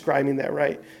if I'm describing that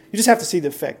right. You just have to see the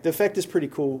effect. The effect is pretty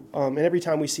cool. And every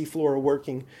time we see Flora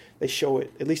working, they show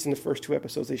it. At least in the first 2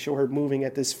 episodes, they show her moving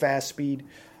at this fast speed,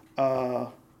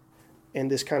 and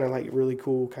this kind of like really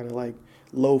cool, kind of like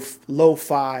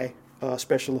lo-fi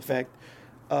special effect.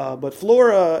 But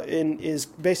Flora is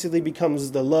basically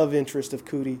becomes the love interest of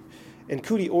Cootie, and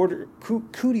Cootie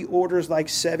orders like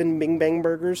 7 Bing Bang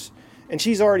burgers, and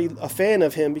she's already a fan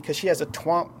of him because she has a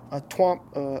twomp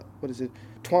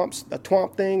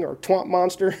thing or twomp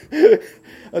monster,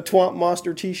 a twomp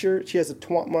monster T-shirt. She has a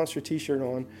twomp monster T-shirt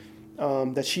on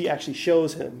that she actually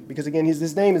shows him because again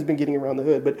his name has been getting around the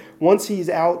hood. But once he's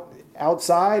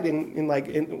outside in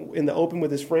the open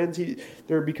with his friends,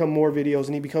 there become more videos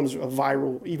and he becomes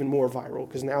even more viral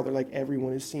because now they're like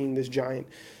everyone is seeing this giant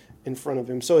in front of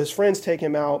him. So his friends take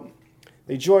him out,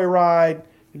 they joyride,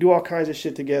 they do all kinds of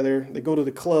shit together. They go to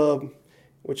the club,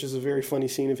 which is a very funny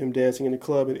scene of him dancing in the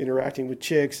club and interacting with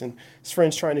chicks, and his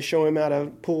friends trying to show him how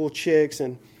to pull chicks.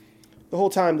 And the whole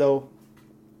time though,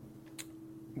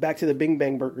 back to the Bing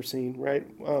Bang burger scene, right?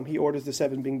 He orders the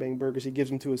 7 Bing Bang burgers. He gives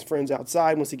them to his friends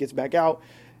outside once he gets back out,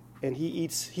 and he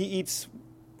eats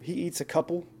a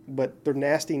couple, but they're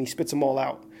nasty, and he spits them all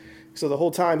out. So the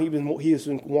whole time he has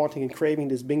been wanting and craving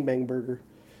this Bing Bang burger,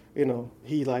 you know,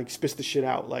 he like spits the shit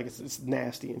out like it's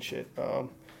nasty and shit.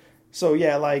 So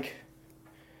yeah, like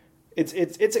it's a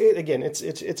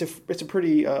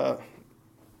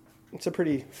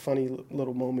pretty funny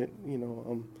little moment, you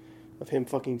know. Of him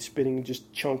fucking spitting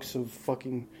just chunks of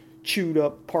fucking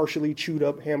partially chewed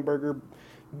up hamburger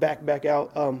back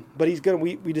out. But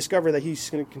we discover that he's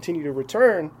gonna continue to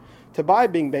return to buy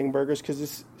Bing Bang burgers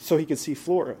so he could see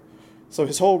Flora. So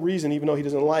his whole reason, even though he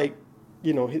doesn't like,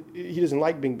 you know, he doesn't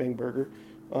like Bing Bang burger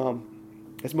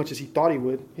as much as he thought he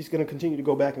would, he's gonna continue to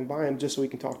go back and buy him just so he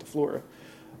can talk to Flora.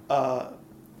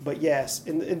 But yes,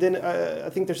 and then I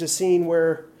think there's a scene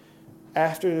where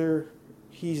after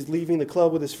he's leaving the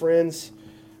club with his friends,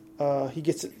 he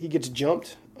gets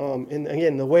jumped. And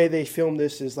again, the way they film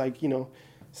this is like, you know,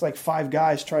 it's like 5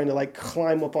 guys trying to like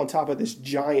climb up on top of this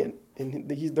giant, and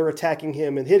they're attacking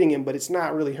him and hitting him, but it's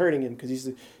not really hurting him because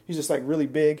he's just like really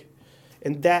big,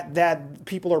 and that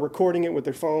people are recording it with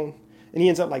their phone, and he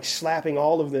ends up like slapping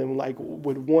all of them like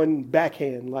with one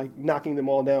backhand, like knocking them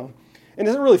all down. And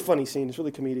it's a really funny scene. It's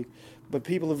really comedic, but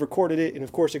people have recorded it, and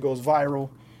of course it goes viral,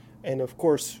 and of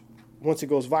course, once it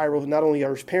goes viral, not only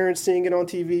are his parents seeing it on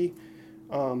TV,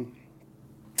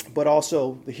 but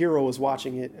also the hero is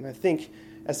watching it. And I think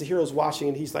as the hero's watching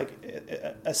it, he's like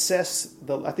I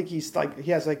think he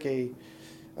has like I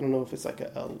don't know if it's like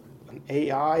an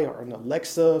AI or an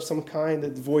Alexa of some kind.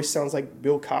 The voice sounds like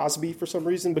Bill Cosby for some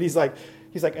reason, but he's like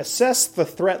assess the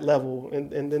threat level,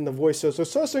 and then the voice says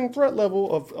assessing threat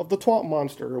level of the twomp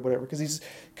monster or whatever, because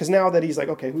now that he's like,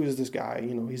 okay, who is this guy?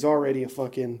 You know, he's already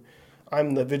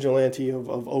I'm the vigilante of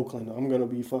Oakland. I'm gonna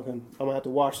have to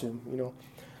watch him, you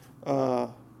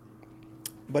know.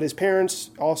 But his parents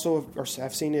also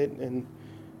have seen it, and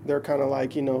they're kind of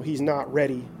like, you know, he's not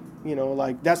ready. You know,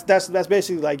 like that's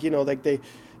basically like, you know, like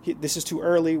this is too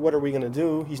early. What are we gonna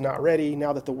do? He's not ready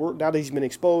now that he's been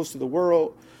exposed to the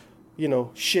world. You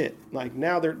know, shit. Like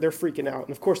now they're freaking out,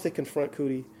 and of course they confront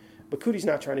Cootie, but Cootie's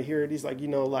not trying to hear it. He's like, you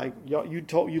know, like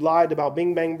you lied about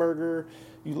Bing Bang Burger.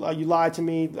 You lied to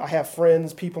me. I have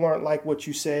friends. People aren't like what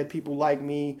you said. People like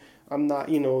me. I'm not,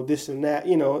 you know, this and that,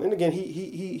 you know. And again,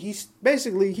 he's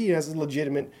basically, he has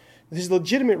legitimate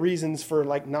reasons for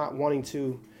like not wanting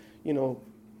to, you know,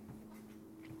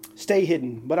 stay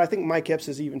hidden. But I think Mike Epps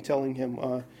is even telling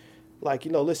him, like,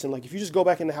 you know, listen, like if you just go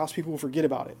back in the house, people will forget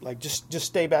about it. Like just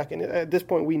stay back. And at this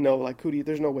point, we know like Cootie,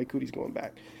 there's no way Cootie's going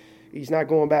back. He's not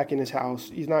going back in his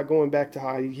house. He's not going back to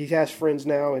hide. He has friends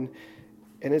now, and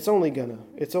it's only gonna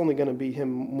be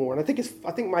him more. And I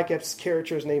think Mike Epps'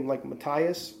 character is named like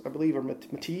Matthias, I believe, or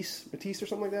Matisse or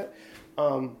something like that.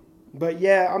 But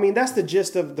yeah, I mean that's the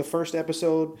gist of the first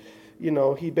episode. You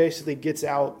know, he basically gets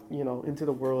out, you know, into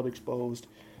the world exposed.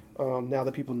 Now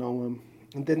that people know him,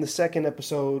 and then the second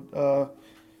episode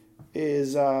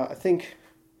is I think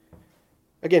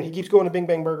again he keeps going to Bing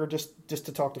Bang Burger just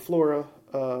to talk to Flora,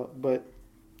 but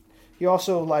he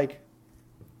also like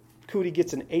Cootie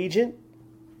gets an agent.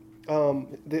 I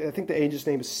think the agent's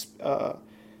name is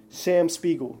Sam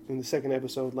Spiegel in the second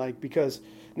episode, like, because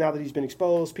now that he's been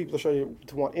exposed, people are starting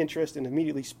to want interest, and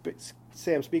immediately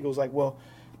Sam Spiegel's like, well,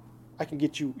 I can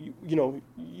get you, you know,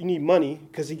 you need money,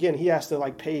 because again, he has to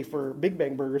like pay for Big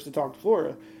Bang Burgers to talk to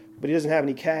Flora, but he doesn't have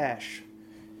any cash.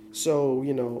 So,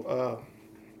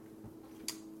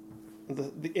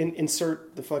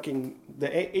 insert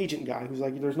the agent guy who's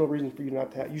like, there's no reason for you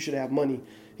not to have, you should have money.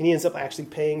 And he ends up actually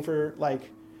paying for, like,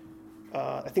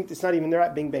 I think it's not even, they're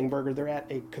at Bing Bang Burger, they're at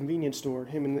a convenience store,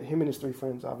 him and his 3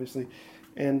 friends, obviously.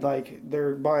 And, like,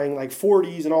 they're buying, like,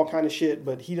 40s and all kind of shit,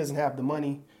 but he doesn't have the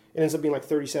money. It ends up being, like,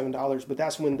 $37. But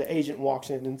that's when the agent walks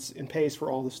in and pays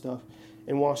for all this stuff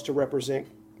and wants to represent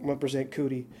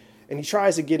Cootie. And he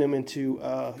tries to get him into,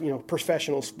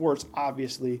 professional sports,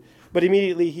 obviously. But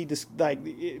immediately he just, like,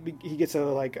 he gets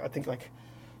a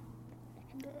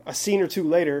scene or two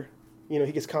later,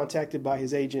 he gets contacted by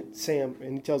his agent, Sam,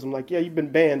 and he tells him, like, yeah, you've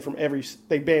been banned from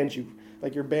they banned you.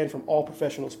 Like, you're banned from all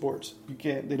professional sports.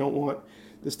 They don't want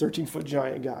this 13-foot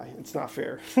giant guy. It's not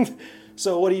fair.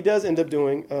 So what he does end up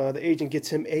doing, the agent gets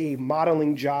him a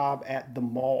modeling job at the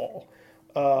mall.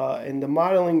 And the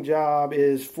modeling job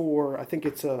is for, I think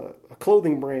it's a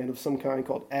clothing brand of some kind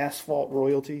called Asphalt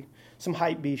Royalty. Some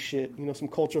hype beast shit, some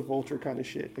culture vulture kind of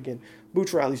shit. Again,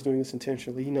 Boots Riley's doing this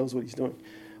intentionally. He knows what he's doing.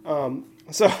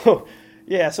 So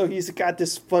he's got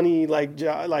this funny,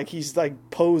 like he's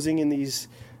like posing in these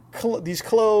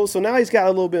clothes. So now he's got a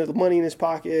little bit of money in his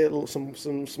pocket, some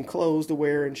clothes to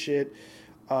wear and shit.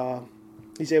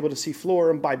 He's able to see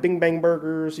Flora and buy Bing Bang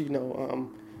Burgers,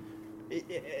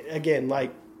 again,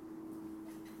 like,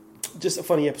 just a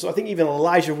funny episode. I think even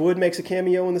Elijah Wood makes a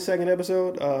cameo in the second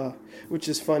episode, which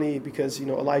is funny because,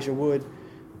 Elijah Wood,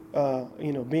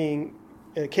 being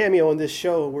a cameo in this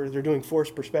show where they're doing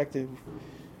forced perspective,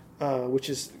 which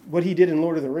is what he did in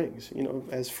Lord of the Rings,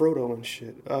 as Frodo and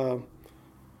shit.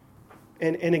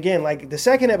 And again, like, the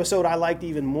second episode I liked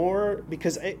even more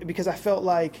because I felt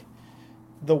like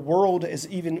the world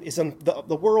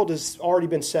the world has already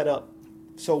been set up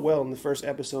so well in the first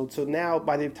episode. So now,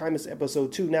 by the time it's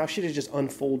episode 2, now shit is just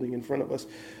unfolding in front of us.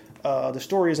 The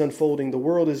story is unfolding. The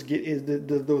world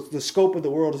the scope of the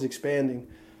world is expanding.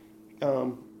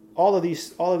 All of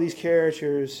these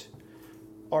characters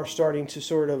are starting to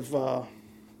sort of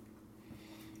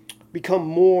become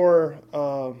more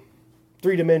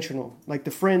 3-dimensional. Like the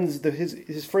friends,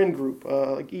 his friend group.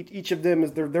 Like each of them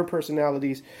is their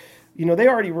personalities. They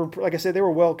already were, like I said, they were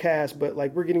well cast, but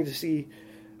like we're getting to see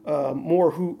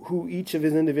more who each of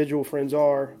his individual friends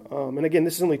are. And again,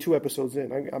 this is only 2 episodes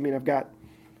in. I mean, I've got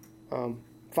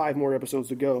 5 more episodes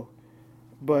to go.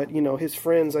 But his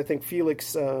friends, I think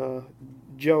Felix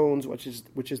Jones, which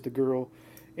is the girl,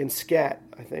 and Scat.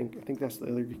 I think that's the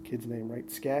other kid's name,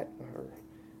 right? Scat.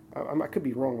 I could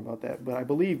be wrong about that, but I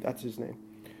believe that's his name.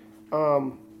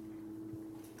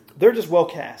 They're just well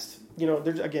cast.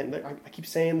 I keep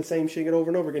saying the same shit over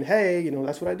and over again. Hey,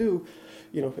 that's what I do.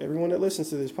 Everyone that listens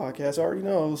to this podcast already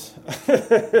knows.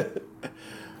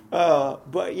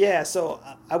 But yeah, so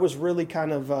I was really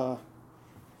kind of,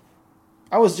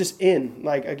 I was just in.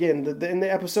 Like, again,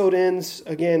 the episode ends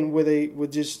again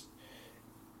with just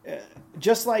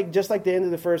like the end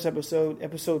of the first episode,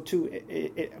 episode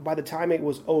 2. By the time it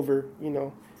was over,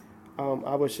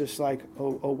 I was just like,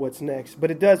 oh, what's next? But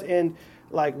it does end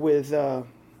like with.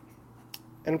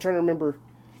 And I'm trying to remember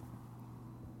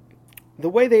the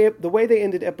way they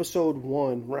ended episode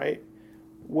 1, right?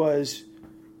 Was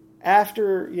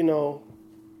after,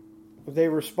 they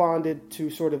responded to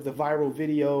sort of the viral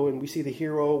video, and we see the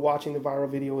hero watching the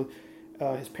viral video,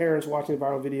 his parents watching the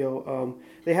viral video.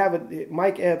 They have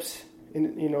Mike Epps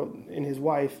and his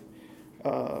wife.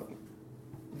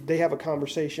 They have a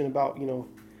conversation about,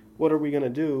 what are we going to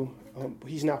do?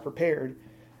 He's not prepared.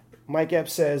 Mike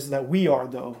Epps says that we are,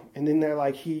 though. And then they're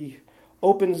like, he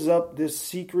opens up this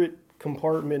secret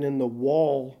compartment in the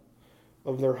wall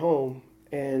of their home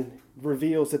and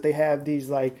reveals that they have these,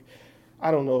 like,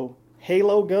 I don't know,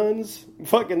 Halo guns?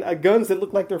 Fucking guns that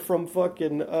look like they're from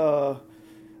fucking a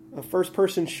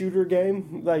first-person shooter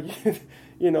game. Like,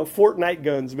 Fortnite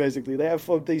guns, basically. They have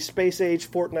these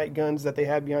space-age Fortnite guns that they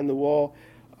have behind the wall.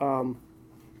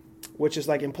 Which is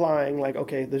like implying like,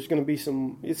 okay, there's going to be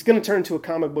it's going to turn into a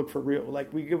comic book for real.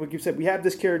 Like you said, we have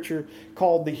this character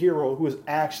called the hero who is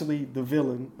actually the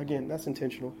villain. Again, that's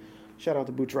intentional. Shout out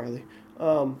to Boots Riley.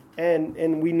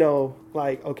 And we know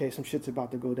like, okay, some shit's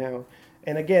about to go down.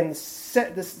 And again,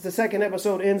 the second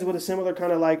episode ends with a similar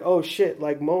kind of like, oh shit,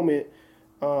 like moment,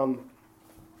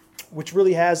 which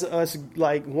really has us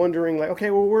like wondering like,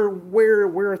 okay, well,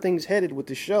 where are things headed with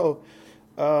the show?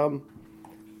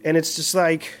 And it's just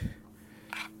like,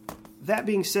 that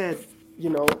being said,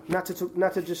 not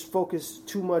to just focus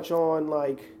too much on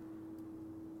like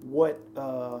what.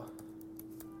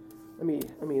 Let me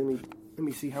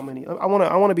see how many. I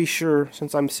want to be sure,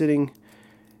 since I'm sitting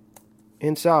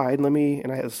inside.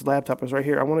 And I have this laptop is right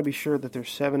here. I want to be sure that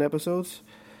there's 7 episodes.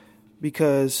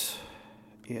 because,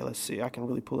 yeah, let's see. I can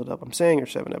really pull it up. I'm saying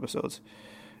there's 7 episodes,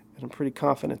 and I'm pretty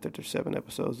confident that there's 7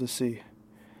 episodes. Let's see.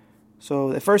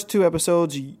 So the first 2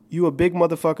 episodes, You a Big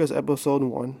Motherfucker is episode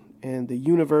 1, and The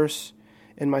Universe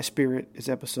in My Spirit is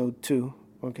episode 2,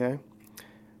 okay?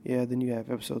 Yeah, then you have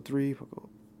episode 3,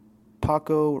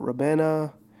 Paco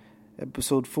Rabanne,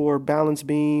 episode 4, Balance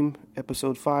Beam,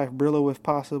 episode 5, Brillo if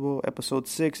possible, episode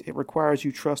 6, It Requires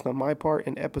You Trust on My Part,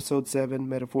 and episode 7,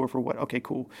 Metaphor for What? Okay,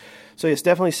 cool. So it's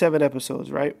definitely 7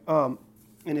 episodes, right? And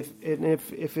if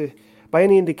it, by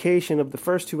any indication of the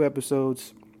first 2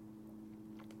 episodes,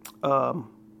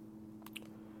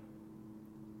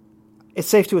 it's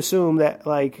safe to assume that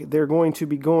like they're going to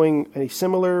be going a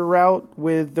similar route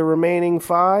with the remaining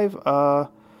 5,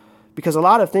 because a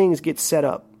lot of things get set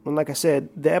up. And like I said,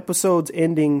 the episodes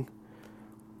ending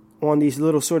on these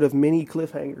little sort of mini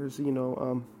cliffhangers,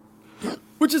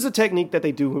 which is a technique that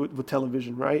they do with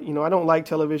television, right? I don't like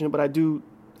television, but the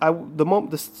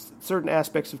certain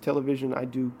aspects of television I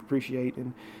do appreciate,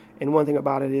 and one thing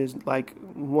about it is like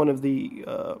one of the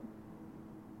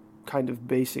kind of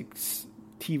basics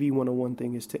TV 101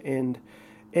 thing is to end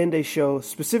a show,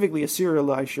 specifically a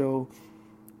serialized show,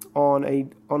 on a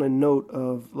note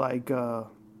of like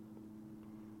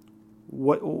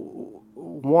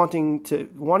wanting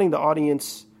the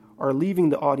audience, or leaving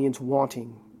the audience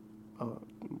wanting.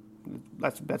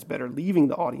 That's better. Leaving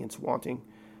the audience wanting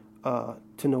to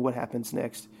know what happens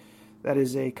next. That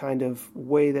is a kind of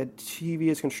way that TV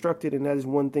is constructed, and that is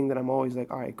one thing that I'm always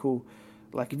like, all right, cool.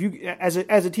 Like if you, as a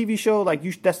TV show, like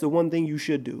that's the one thing you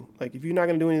should do. Like if you're not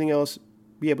going to do anything else,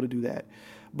 be able to do that.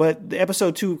 But the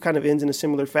episode 2 kind of ends in a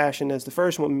similar fashion as the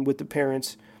first one with the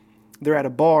parents. They're at a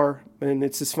bar, and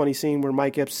it's this funny scene where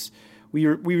Mike Epps, we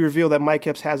reveal that Mike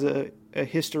Epps has a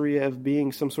history of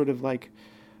being some sort of like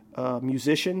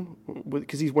musician,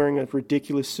 because he's wearing a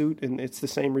ridiculous suit, and it's the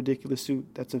same ridiculous suit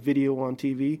that's a video on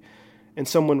TV. And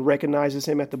someone recognizes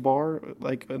him at the bar,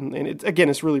 like, and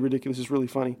it's really ridiculous. It's really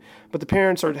funny. But the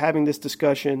parents are having this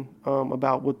discussion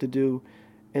about what to do,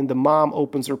 and the mom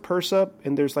opens her purse up,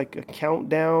 and there's like a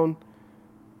countdown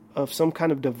of some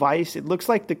kind of device. It looks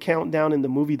like the countdown in the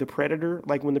movie The Predator,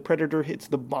 like when the Predator hits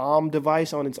the bomb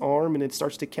device on its arm, and it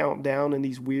starts to count down in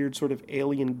these weird sort of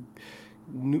alien,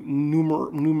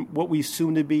 what we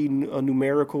assume to be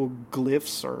numerical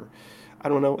glyphs, or I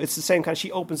don't know. It's the same kind.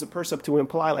 She opens the purse up to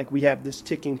imply like we have this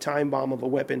ticking time bomb of a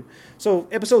weapon. So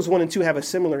episodes 1 and 2 have a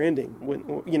similar ending.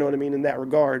 You know what I mean in that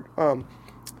regard.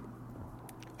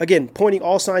 Again,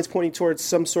 all signs pointing towards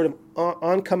some sort of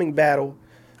oncoming battle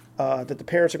that the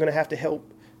parents are going to have to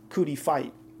help Cootie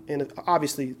fight, and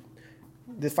obviously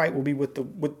the fight will be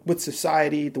with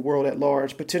society, the world at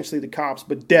large, potentially the cops,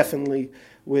 but definitely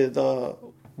with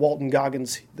Walton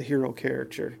Goggins, the hero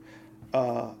character.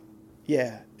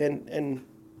 Yeah, and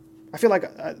I feel like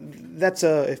that's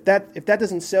if that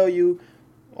doesn't sell you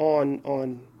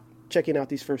on checking out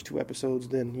these first 2 episodes,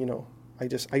 then I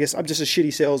guess I'm just a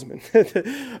shitty salesman.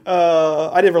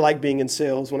 I never liked being in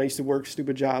sales when I used to work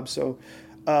stupid jobs, so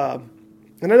and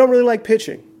I don't really like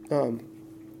pitching.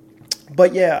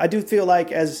 But yeah, I do feel like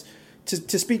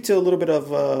to speak to a little bit of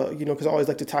because I always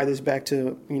like to tie this back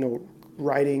to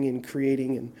writing and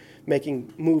creating and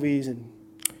making movies and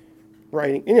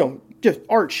writing, just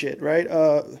art shit, right?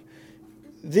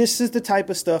 This is the type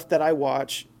of stuff that I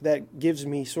watch that gives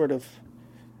me sort of,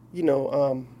 I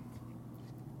don't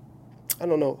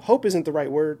know, hope isn't the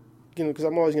right word, because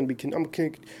I'm always going to be, I'm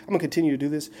going to continue to do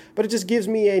this, but it just gives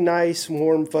me a nice,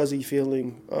 warm, fuzzy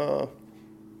feeling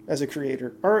as a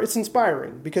creator. Or it's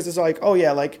inspiring, because it's like, oh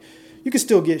yeah, like, you can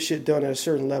still get shit done at a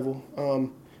certain level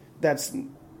that's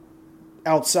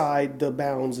outside the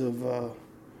bounds of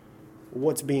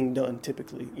what's being done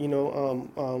typically,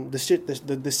 the shit,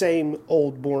 the same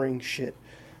old boring shit.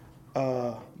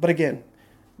 But again,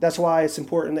 that's why it's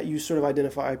important that you sort of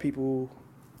identify people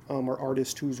or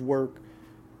artists whose work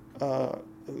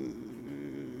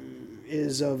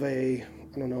is of a,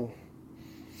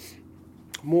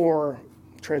 more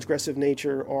transgressive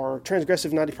nature, or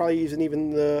transgressive, not probably isn't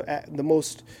even the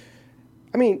most.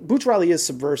 I mean, Boots Riley is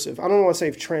subversive. I don't want to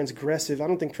say transgressive. I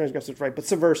don't think transgressive is right, but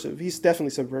subversive. He's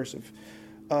definitely subversive.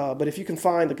 But if you can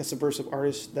find like a subversive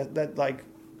artist that like,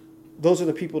 those are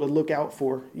the people to look out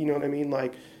for. You know what I mean?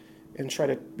 Like, and try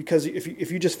to, because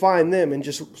if you just find them and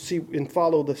just see and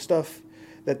follow the stuff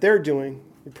that they're doing,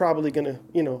 you're probably gonna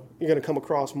you're gonna come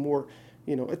across more.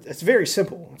 It's very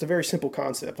simple. It's a very simple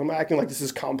concept. I'm acting like this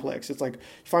is complex. It's like you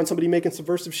find somebody making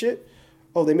subversive shit.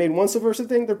 Oh, they made one subversive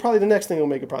thing, they're probably the next thing will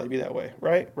make it probably be that way,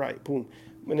 right? Right, boom.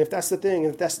 And if that's the thing,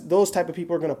 if that's those type of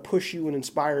people are going to push you and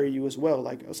inspire you as well.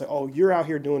 Like, it's like, oh, you're out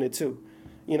here doing it too.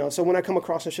 You know, so when I come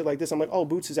across some shit like this, I'm like, oh,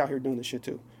 Boots is out here doing this shit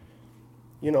too.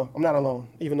 You know, I'm not alone,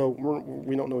 even though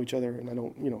we don't know each other and I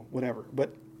don't, you know, whatever.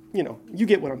 But, you know, you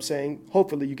get what I'm saying.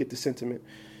 Hopefully you get the sentiment,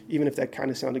 even if that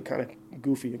kind of sounded kind of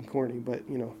goofy and corny. But,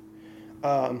 you know,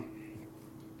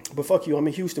 but fuck you, I'm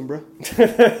in Houston, bro.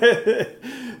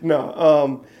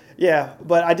 No, yeah,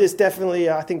 but I just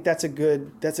definitely, I think that's a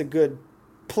good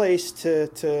place to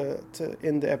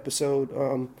end the episode.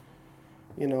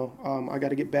 You know, I got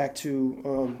to get back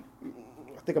to,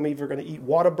 I think I'm either going to eat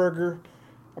Whataburger.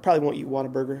 I probably won't eat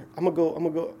Whataburger. I'm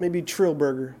gonna go maybe Trill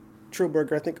Burger.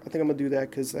 I think I'm gonna do that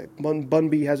because like Bun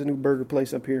B has a new burger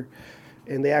place up here,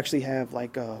 and they actually have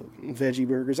like veggie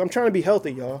burgers. I'm trying to be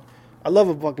healthy, y'all. I love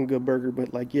a fucking good burger,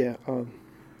 but like yeah.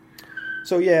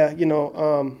 So yeah, you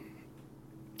know,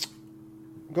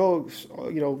 go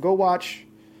watch.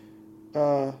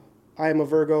 I Am a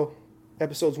Virgo,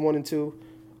 episodes 1 and 2,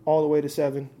 all the way to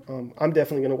 7. I'm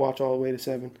definitely gonna watch all the way to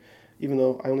 7. Even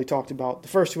though I only talked about the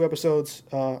first 2 episodes.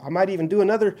 I might even do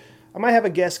another. I might have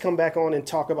a guest come back on and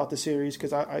talk about the series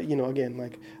because I you know, again,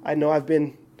 like I know I've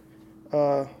been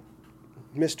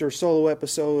Mr. Solo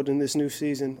episode in this new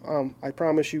season. I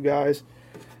promise you guys,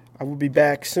 I will be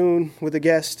back soon with a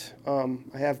guest. I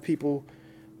have people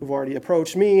who've already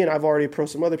approached me, and I've already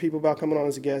approached some other people about coming on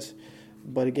as a guest.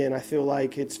 But again, I feel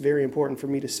like it's very important for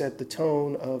me to set the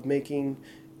tone of making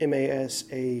MAS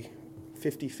a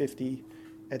 50-50.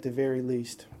 At the very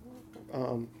least,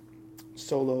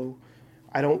 solo.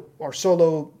 I don't, or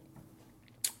solo,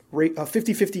 a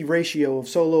 50-50 ratio of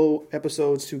solo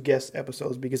episodes to guest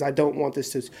episodes because I don't want this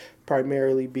to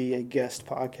primarily be a guest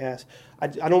podcast. I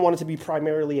don't want it to be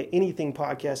primarily an anything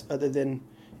podcast other than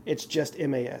it's just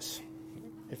MAS,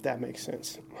 if that makes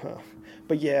sense.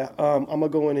 But yeah, I'm going to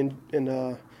go in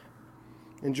and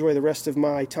enjoy the rest of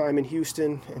my time in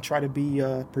Houston and try to be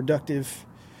productive,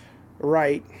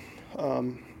 right?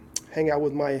 Hang out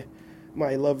with my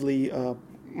lovely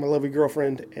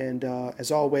girlfriend, and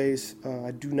as always,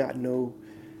 I do not know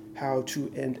how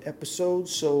to end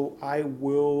episodes, so I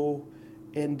will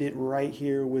end it right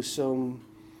here with some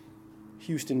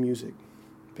Houston music.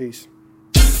 Peace.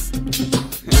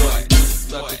 What?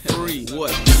 Sucker free.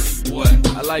 What?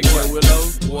 I like that,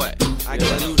 Willow. What? I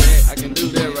can do that. I can do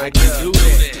that right there.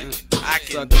 I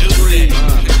can do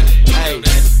that. Hey,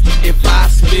 if I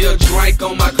spill drink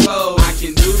on my clothes, I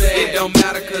can do that. It don't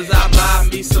matter cause I buy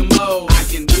me some more. I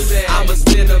can do that. I'ma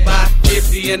spend about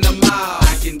 50 in the mall.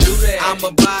 I can do that.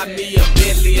 I'ma buy me a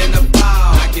Bentley in the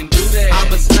fall. I can do that.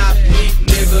 I'ma stop weak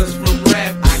niggas from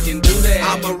rap. I can do that.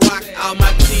 I'ma rock all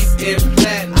my teeth in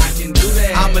flat. I can do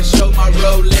that. I'ma show my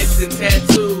Rolex and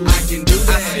tattoos. I can do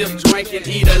that. I sip, drink, and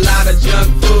eat a lot of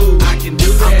junk food. I can do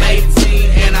that. I'm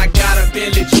 18 and I got a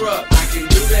Bentley truck. I can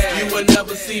do that. You will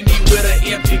never see me with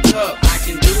an empty cup. I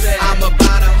can do that. I'ma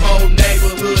buy the whole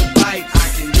neighborhood bikes. I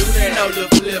can do that. You know the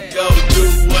flip go do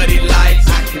what he likes.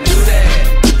 I can do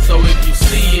that. So if you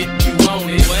see it, you own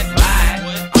it. Buy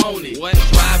it, own it.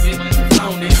 Drive it,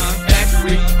 own it.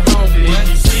 Factory, own it. If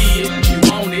you see it, you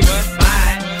own it.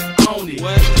 Buy it, own it.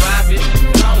 Drive it,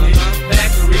 own it.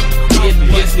 Factory,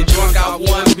 get drunk out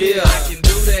one beer. I can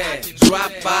do that.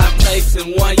 Drop 5 tapes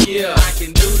in 1 year. I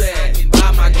can do that.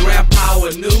 Buy my grandpa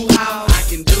a new house. I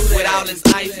can do that. With all this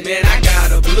ice, man, I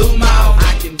got a blue mouth.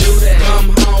 I can do that.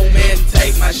 Come home and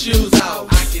take my shoes off.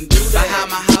 I can do that. Behind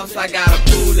my house, I got a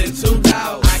pool and 2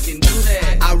 dogs. I can do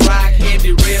that. I ride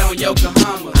Candy Red on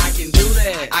Yokohama. I can do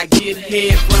that. I get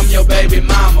head from your baby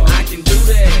mama. I can do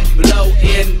that. Blow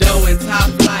endo and top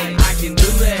flight. I can do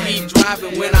that. Keep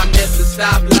driving when I'm at the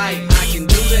stoplight. I can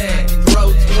do that.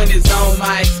 Throw 20s on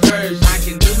my excursion. I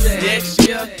can do that. Next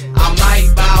year, I might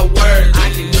buy words. I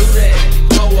can do that.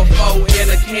 Throw a 4 in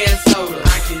a can soda.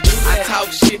 I can do that. I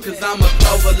talk shit cause I'm a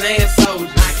Cloverland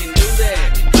soldier. I can do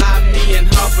that. Buy me and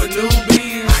Hump a new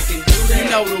Benz. I can do that. You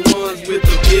know the ones with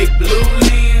the big blue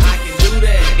lens. I can do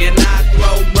that. And I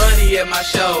throw money at my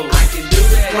show. I can do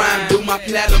that. Crime, do my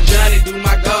platinum, Johnny, do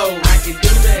my gold. I can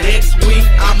do that. Next week,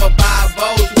 I'ma buy a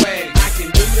Volkswagen. I can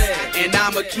do that. And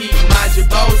I'ma keep my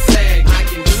Jabot sag. I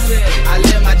can do that. I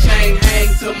let my chain hang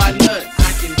to my nuts.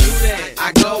 I can do that.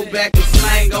 I go back and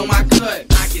slang on my cut.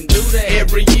 I can do that.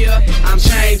 Every year, I'm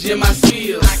changing my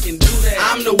skills. I can do that.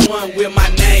 I'm the one with my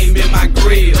name in my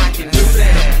grill. I can do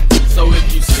that. So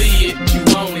if you see it, you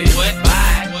own it.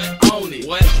 Buy it, own it.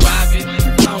 Drive it,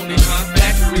 own it.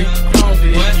 Factory, own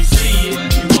it. If you see it,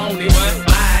 you own it.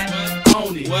 Buy it,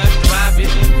 own it. Drive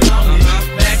it, own it.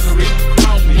 Factory,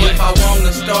 own it. If I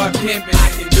wanna start pimping, I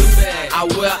can do that. I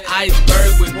wear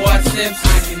iceberg with Boy Simpson.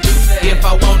 I can do that. If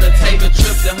I wanna take a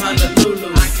trip to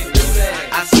Honolulu, I can do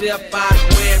that. I step out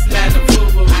wearing platinum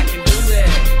FUBU. I can do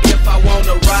that. If I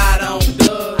wanna ride on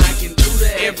Dub, I can do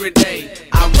that. every day.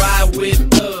 I ride with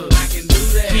thugs. I can do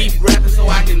that. Keep rapping so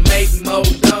I can make more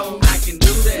dough. I can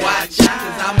do that. Watch out,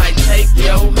 cause I might take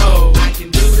your hoe. I can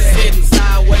do that. Sitting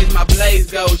sideways, my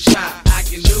blades go chop. I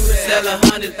can do that. Sell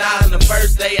 100,000 the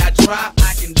first day I drop.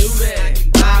 I can do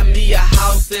that. Buy me a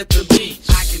house at the beach.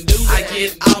 I can do that. I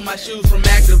get all my shoes from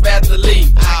Active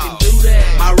Athlete. I can do that.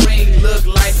 My ring look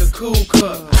like a cool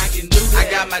cup. I can do that.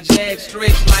 I got my jag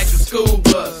stretched like a school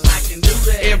bus. I can do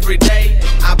that. Every day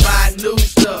I buy new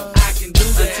stuff. I can do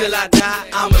that. Until I die,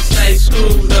 I'ma stay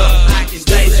screwed up. I can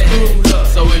stay screwed up.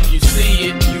 So if you see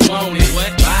it, you want it.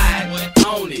 Buy it,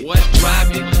 own it,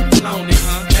 drive it, own it.